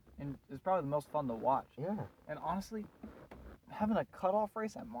 and it's probably the most fun to watch. Yeah. And honestly, having a cutoff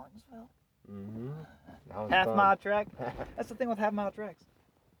race at Martinsville, half-mile track. That's the thing with half-mile tracks.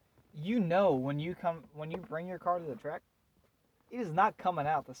 When you bring your car to the track, it is not coming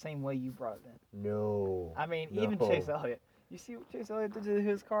out the same way you brought it in. No. I mean, even Chase Elliott. You see what Chase Elliott did to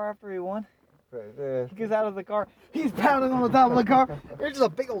his car after he won? Right there. He gets out of the car. He's pounding on the top of the car. There's just a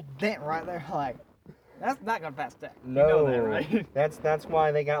big old dent right there. Like, that's not gonna pass tech. No. You know that, right? That's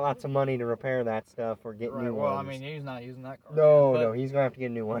why they got lots of money to repair that stuff or get new ones. Well, I mean, he's not using that car. No, he's gonna have to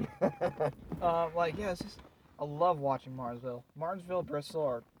get a new one. It's just I love watching Martinsville. Martinsville, Bristol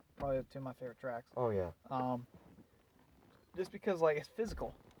are probably 2 of my favorite tracks. Oh yeah. Just because like it's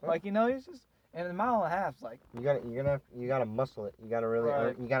physical. Like it's just. And a mile and a half, like you gotta muscle it. You gotta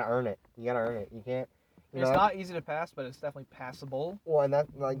really you gotta earn it. You gotta earn it. You can't. It's not easy to pass, but it's definitely passable. Well, and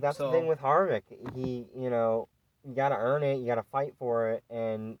that's the thing with Harvick. He you gotta earn it. You gotta fight for it.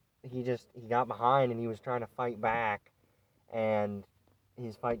 And he got behind and he was trying to fight back, and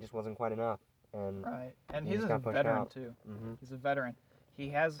his fight just wasn't quite enough. And he's a veteran too. Mm-hmm. He's a veteran. He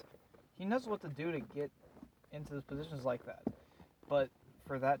knows what to do to get into positions like that, but.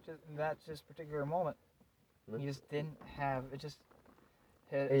 For that particular moment, he just didn't have it.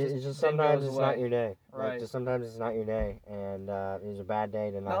 It's just sometimes it's not your day. Right. Like, just sometimes it's not your day, and it was a bad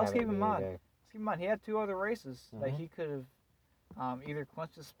day to not have it. Let's keep in mind. He had 2 other races that he could have either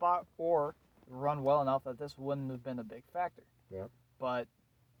clinched a spot or run well enough that this wouldn't have been a big factor. Yeah. But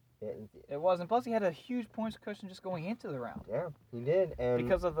it wasn't. Plus, he had a huge points cushion just going into the round. Yeah, he did, and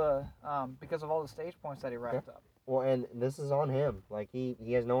because of all the stage points that he racked up. Well, and this is on him. Like, he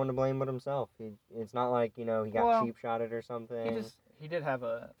has no one to blame but himself. It's not like, he got cheap shotted or something. He did have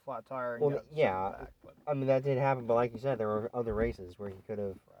a flat tire. And back, I mean, that did happen, but like you said, there were other races where he could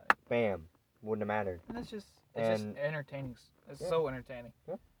have, bam, wouldn't have mattered. And it's just entertaining. It's so entertaining.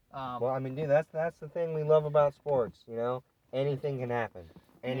 Yeah. Well, I mean, dude, that's the thing we love about sports, Anything can happen.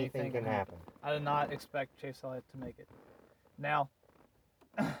 Anything can happen. I did not expect Chase Elliott to make it. Now,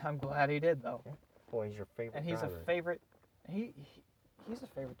 I'm glad he did though. Yeah. Boy, he's your favorite And he's driver. a favorite. He's a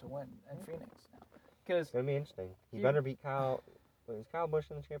favorite to win in Phoenix now. Because It's gonna be interesting. He He- better beat Kyle. Wait, was Kyle Busch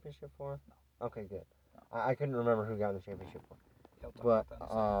in the championship for? No. Okay, good. No. I couldn't remember who got in the championship for. he'll talk But about that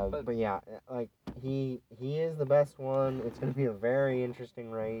in a second. but yeah, like he is the best one. It's gonna be a very interesting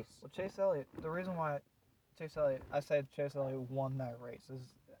race. Well, Chase Elliott. The reason why I said Chase Elliott won that race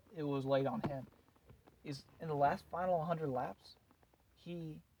is it was laid on him. Is in the last final 100 laps,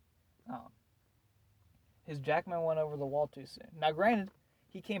 his Jackman went over the wall too soon. Now, granted,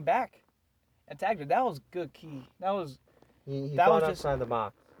 he came back and tagged it. That was good key. That was He That thought was just- outside the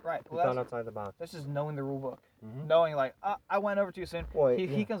box. right. He Well, thought outside the box. that's just knowing the rule book. Mm-hmm. Knowing like I went over too soon. Boy,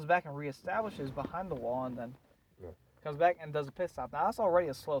 He comes back and reestablishes behind the wall and then Yeah. comes back and does a pit stop. Now that's already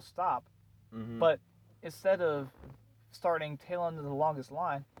a slow stop, Mm-hmm. but instead of starting tail end of the longest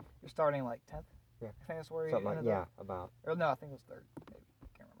line, you're starting like 10th. Yeah. I think that's where he something like ended up. about. Or no, I think it was 3rd. Maybe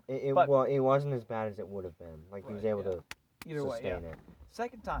I can't remember. It But- well, it wasn't as bad as it would have been. Like he was Right, able yeah. to Either way, sustain yeah. it.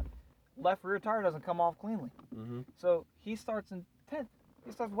 Second time, left rear tire doesn't come off cleanly, Mm-hmm. so he starts in 10th.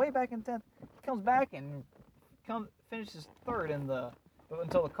 He starts way back in 10th. He comes back and finishes 3rd in the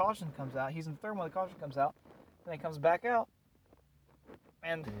until the caution comes out. He's in 3rd when the caution comes out. Then he comes back out,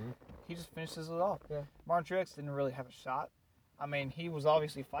 and Mm-hmm. he just finishes it off. Yeah. Martin Truex didn't really have a shot. I mean, he was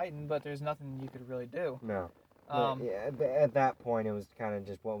obviously fighting, but there's nothing you could really do. No. Um, yeah, at that point, it was kind of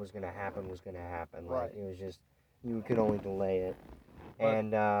just what was going to happen was going to happen. Like Right. it was just you could only delay it, But-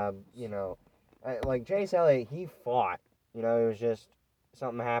 and you know, like Chase Elliott, he fought. You know, it was just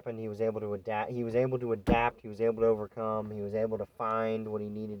something happened. He was able to adapt. He was able to adapt. He was able to overcome. He was able to find what he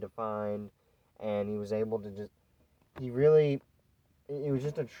needed to find, and he was able to just. He really. It was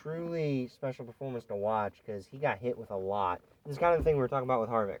just a truly special performance to watch because he got hit with a lot. This is kind of the thing we were talking about with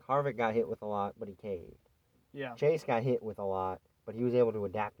Harvick. Harvick got hit with a lot, but he caved. yeah. Chase got hit with a lot, but he was able to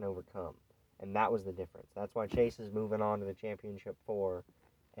adapt and overcome. And that was the difference. That's why Chase is moving on to the championship 4,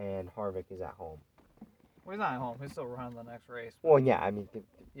 and Harvick is at home. Well, he's not at home. He's still running the next race. Well, yeah, I mean,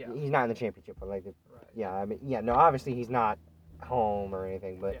 Yeah. he's not in the championship, but like, Right. yeah, I mean, yeah, no, obviously he's not home or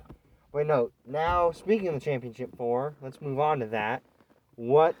anything, but, Yeah. Wait, no, now, speaking of the championship 4, let's move on to that.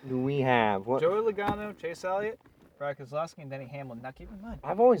 What do we have? What? Joey Logano, Chase Elliott, Brad Keselowski, and Denny Hamlin. Now keep in mind,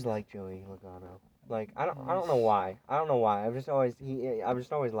 I've always liked Joey Logano. Like, I don't know why. I've just always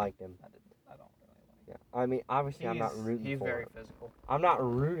liked him. I don't really like. Yeah, I mean, obviously, I'm not rooting He's for very him. physical. I'm not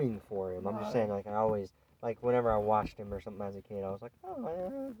rooting for him. I'm No, just I- saying, like, I always, like, whenever I watched him or something as a kid, I was like,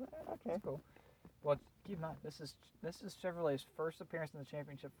 oh, okay. That's cool. Well, keep in mind, this is Chevrolet's first appearance in the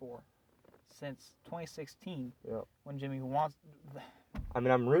championship 4 since 2016, Yep. when Jimmy I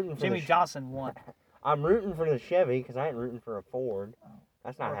mean, I'm rooting for Johnson won. I'm rooting for the Chevy because I ain't rooting for a Ford. Oh.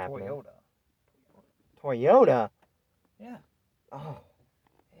 That's not Or happening. Toyota. Toyota? Yeah. Oh,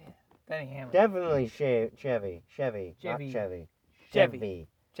 Denny Hamlin. definitely Chevy. Not Chevy. Chevy. Chevy. Chevy.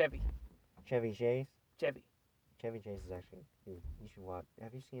 Chevy. Chevy Chase? Chevy. Chevy Chase is actually, dude, you should watch.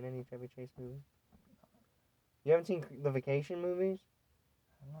 Have you seen any Chevy Chase movies? You haven't seen the Vacation movies?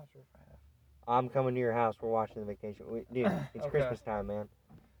 I'm not sure if I have. I'm coming to your house. We're watching the Vacation. Dude, it's Okay. Christmas time, man.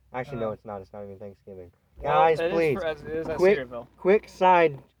 Actually, no, it's not. It's not even Thanksgiving. Well, Guys, it is please. It is at Quick- Cedarville. Quick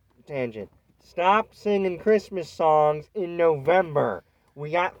side tangent. Stop singing Christmas songs in November. We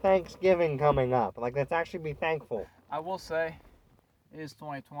got Thanksgiving coming up. Like, let's actually be thankful. I will say, it is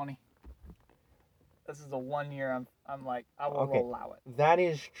 2020. This is the one year I'm like, I will Okay. allow it. That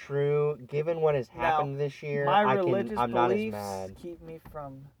is true. Given what has Now, happened this year, My religious I'm not as beliefs mad. keep me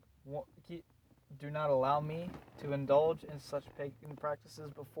from, do not allow me to indulge in such pagan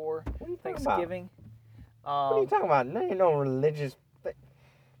practices before What are you talking about? Thanksgiving. What are you talking about? There ain't no religious.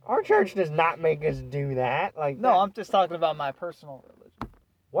 Our church does not make us do that. Like No, that. I'm just talking about my personal religion.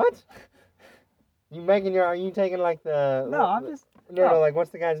 What? Are you taking like the? No, I'm just. No, like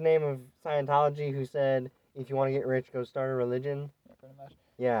what's the guy's name of Scientology who said if you want to get rich, go start a religion? Yeah, pretty much.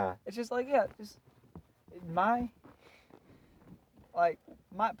 Yeah. It's just like, yeah, just my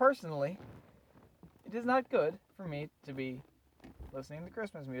personally, it is not good for me to be listening to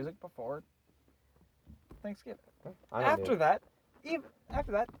Christmas music before Thanksgiving. I don't do After it. that,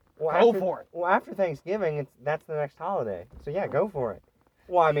 Well, go after, for it. Well, after Thanksgiving, that's the next holiday. So yeah, go for it.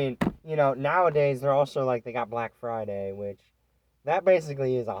 Well, I mean, nowadays they're also like they got Black Friday, which that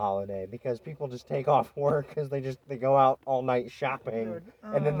basically is a holiday because people just take off work because they go out all night shopping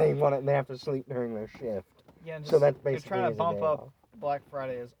and then they have to sleep during their shift. Yeah, and So just, that's they're basically trying to is a bump day up off. Black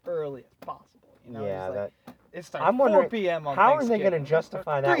Friday as early as possible. Yeah, it's like, it starts I'm 4 wondering, p.m. on how are Thanksgiving. they going to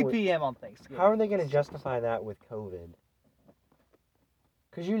justify that? 3 p.m. on Thanksgiving. How are they going to justify that with COVID?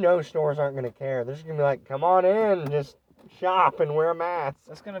 Because stores aren't going to care. They're just going to be like, come on in, just shop and wear a mask.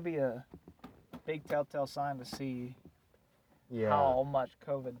 That's gonna be a big telltale sign to see Yeah. how much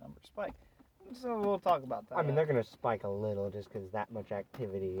COVID numbers spike. So we'll talk about that. I mean, they're gonna spike a little just because that much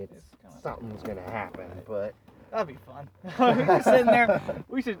activity. It's something's gonna happen, but that'd be fun. We're sitting there.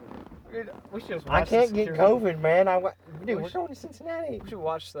 We should just watch. I can't get COVID, man. Dude, we're going to Cincinnati. We should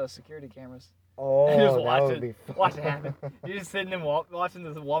watch the security cameras. Oh, just that watch would it. be fun. Watch it happen. You're just sitting and watching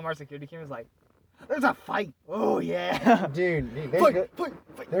the Walmart security cameras, like, there's a fight. Oh yeah. Dude,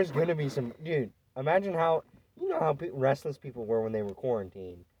 there's gonna be some. Dude, imagine how restless people were when they were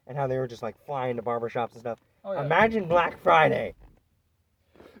quarantined. And how they were just like flying to barbershops and stuff. Oh, yeah. Imagine Black Friday.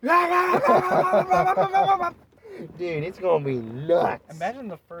 Dude, it's gonna be nuts. Imagine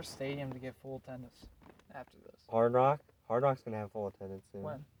the first stadium to get full attendance after this. Hard Rock's gonna have full attendance soon.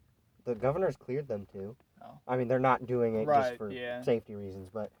 When? The governor's cleared them to. Oh. I mean, they're not doing it just for safety reasons,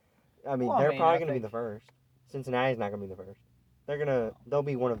 but I mean, they're probably gonna be the first. Cincinnati's not gonna be the first. They'll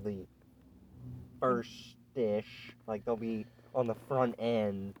be one of the first-ish. Like they'll be on the front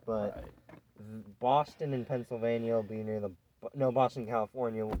end, but Boston and Pennsylvania will be Boston,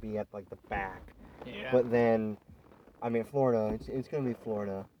 California will be at like the back. Yeah. But then, I mean, Florida, it's gonna be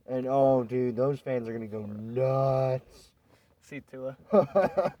Florida, and oh, dude, those fans are gonna go nuts. See Tua.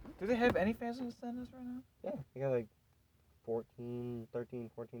 Do they have any fans in attendance right now? Yeah, they got like 14,000.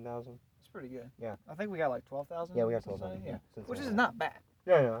 That's pretty good. Yeah. I think we got like 12,000. Yeah, we got 12,000. Yeah. Which is not bad.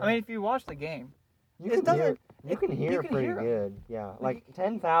 Yeah. I mean, if you watch the game, you can hear pretty good. Yeah, like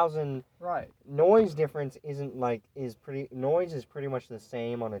 10,000. Right. Noise difference noise is pretty much the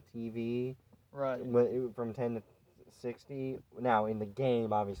same on a TV. Right. From 10 to 60. Now in the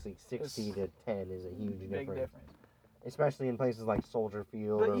game, obviously 60 to 10 is a huge big difference. Especially in places like Soldier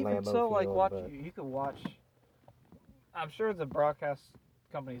Field but or even Lambeau so, Field. like you could watch. I'm sure the broadcast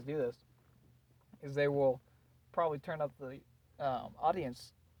companies do this. Is they will probably turn up the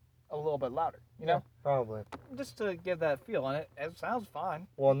audience a little bit louder, you know? Probably. Just to give that feel, and it sounds fine.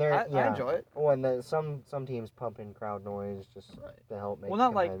 Well, and I enjoy it. Well, and some teams pump in crowd noise just to help make. Well,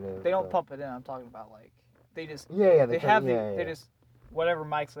 not like they don't pump it in. I'm talking about like they just they just whatever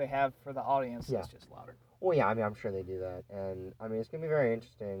mics they have for the audience is just louder. Well, yeah, I mean, I'm sure they do that, and I mean, it's gonna be very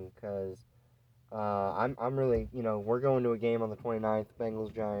interesting because I'm really, we're going to a game on the 29th,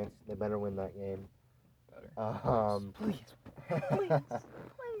 Bengals Giants. They better win that game. Please.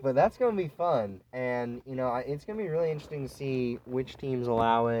 But that's going to be fun, and, it's going to be really interesting to see which teams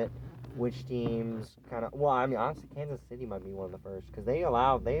allow it, which teams kind of, well, I mean, honestly, Kansas City might be one of the first, because they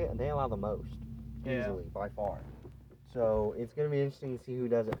allow the most, easily, by far. So, it's going to be interesting to see who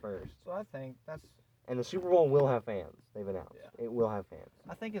does it first. So, I think that's... And the Super Bowl will have fans, they've announced. Yeah. It will have fans.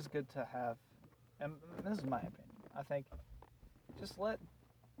 I think it's good to have, and this is my opinion, I think just let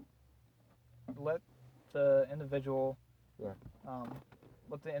the individual... Yeah.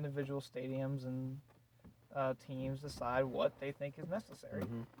 Let the individual stadiums and teams decide what they think is necessary.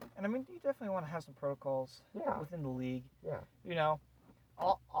 Mm-hmm. And I mean, you definitely want to have some protocols within the league. Yeah.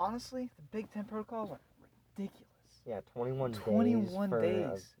 Honestly, the Big Ten protocols are ridiculous. Yeah, 21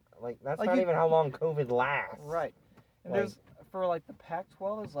 days. That's not even how long COVID lasts. Right. And there's, for like the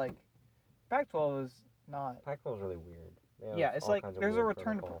Pac-12 is like, Pac-12 is not. Pac-12 is really weird. Yeah, it's like there's a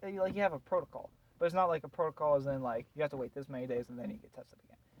return, like you have a protocol. But it's not like a protocol as in like you have to wait this many days and then you get tested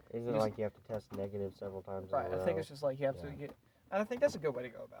again. Isn't it like you have to test negative several times in a row? I think it's just like you have to get... And I think that's a good way to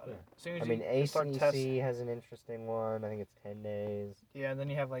go about it. As soon as ACC has an interesting one. I think it's 10 days. Yeah, and then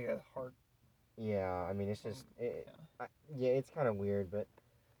you have like a heart... Yeah, I mean, it's just... it's kind of weird, but...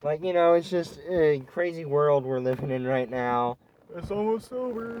 Like, it's just a crazy world we're living in right now. It's almost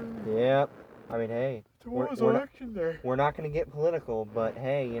over. Yep. I mean, hey... Tomorrow's election day. We're not going to get political, but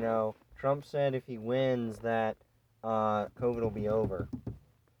hey, Trump said if he wins that COVID will be over.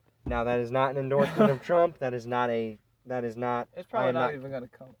 Now that is not an endorsement of Trump. That is not. It's probably not even gonna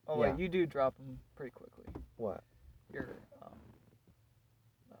come. Oh wait, you do drop them pretty quickly. What? Your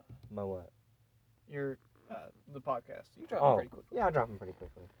My what? Your the podcast. You drop them pretty quickly. Yeah, I drop them pretty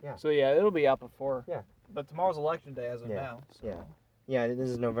quickly. Yeah. So yeah, it'll be out before. Yeah. But tomorrow's election day as of now. So. Yeah. Yeah, this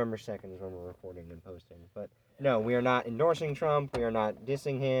is November 2nd is when we're recording and posting. But no, we are not endorsing Trump. We are not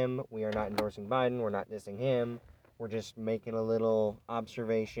dissing him. We are not endorsing Biden. We're not dissing him. We're just making a little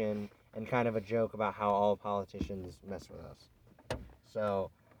observation and kind of a joke about how all politicians mess with us.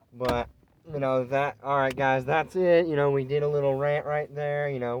 So, but, all right, guys, that's it. We did a little rant right there.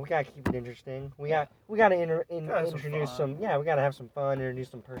 We got to keep it interesting. We got to introduce some, we got to have some fun,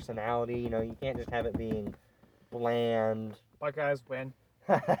 introduce some personality. You can't just have it being bland. Buckeyes win.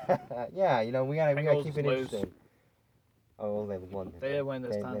 Yeah, we gotta keep it interesting. Oh, they won this They time. did win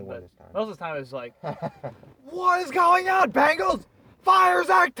this time, They won but this time. most of the time it's like, what is going on, Bengals? Fire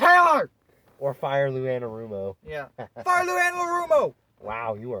Zach Taylor! Or fire Lou Anarumo. Yeah. Fire Lou Anarumo!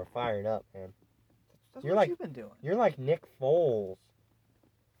 Wow, you are fired up, man. That's You're what like- you've been doing. You're like Nick Foles.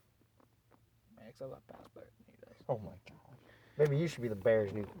 Man, except I pass better than he does. Oh my god. Maybe you should be the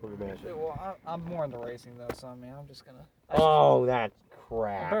Bears' new quarterback. Shit, well, I'm more into racing though, so I mean, I'm just gonna. Oh, that's I'm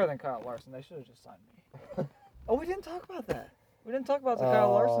crap. better than Kyle Larson. They should have just signed me. Oh, we didn't talk about that. We didn't talk about the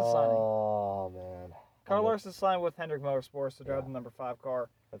Kyle Larson signing. Oh man. Kyle Larson signed with Hendrick Motorsports to drive the number 5 car.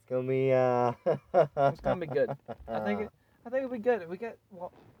 That's gonna be It's gonna be good. I think it'll be good. We get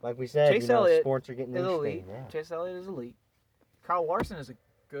like we said, Chase Elliott sports are getting is interesting. elite. Yeah. Chase Elliott is elite. Kyle Larson is a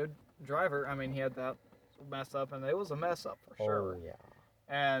good driver. I mean, he had that mess up, and it was a mess up for sure. Oh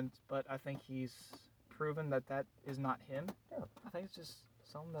yeah. But I think he's proven that is not him. Yeah. I think it's just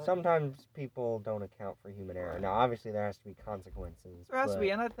something that Sometimes people don't account for human error. Now, obviously, there has to be consequences. there has to be,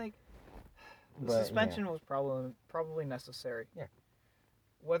 and I think the but, suspension was probably necessary. Yeah.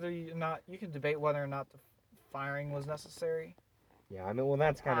 You can debate whether or not the firing was necessary. Yeah, I mean, well,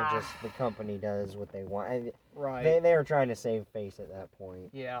 that's kind of just the company does what they want. And Right. they were trying to save face at that point.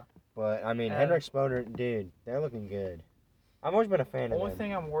 Yeah. But, I mean, And- Hendrick Spoder, dude, they're looking good. I've always been a fan The of only them.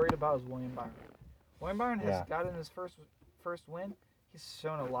 thing I'm worried about is William Byron. William Byron has Yeah. gotten his first win. He's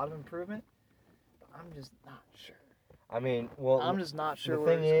shown a lot of improvement. But I'm just not sure. I mean, well, I'm just not sure. the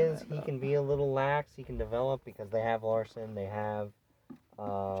where thing he's gonna is, end he up. can be a little lax. He can develop because they have Larson, they have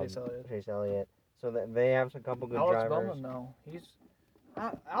Chase Elliott. So that they have a couple good Alex drivers. Bowman, no,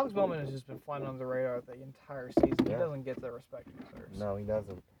 Alex Bowman has just been flying under the radar the entire season. He Yeah. doesn't get the respect he deserves. No, he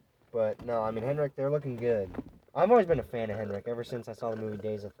doesn't. But no, I mean Hendrick, they're looking good. I've always been a fan of Hendrick ever since I saw the movie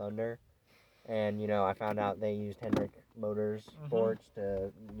Days of Thunder, and I found out they used Hendrick Motorsports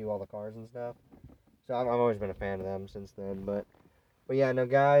to do all the cars and stuff. So I've always been a fan of them since then. But yeah, no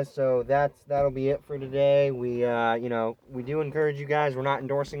guys. So that'll be it for today. We we do encourage you guys. We're not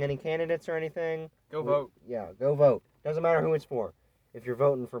endorsing any candidates or anything. Go vote. Yeah, go vote. Doesn't matter who it's for. If you're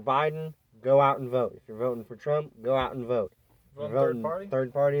voting for Biden, go out and vote. If you're voting for Trump, go out and vote. Vote If you're third party.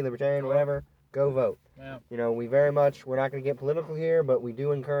 Third party, libertarian, Go whatever, go vote. Yeah. We're not going to get political here, but we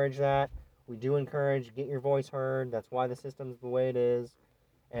do encourage that. We do encourage get your voice heard. That's why the system's the way it is.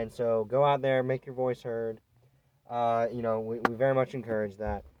 And so go out there, make your voice heard. We very much encourage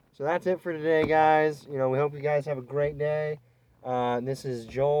that. So that's it for today, guys. We hope you guys have a great day. This is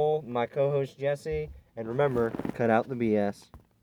Joel, my co-host Jesse, and remember, cut out the BS.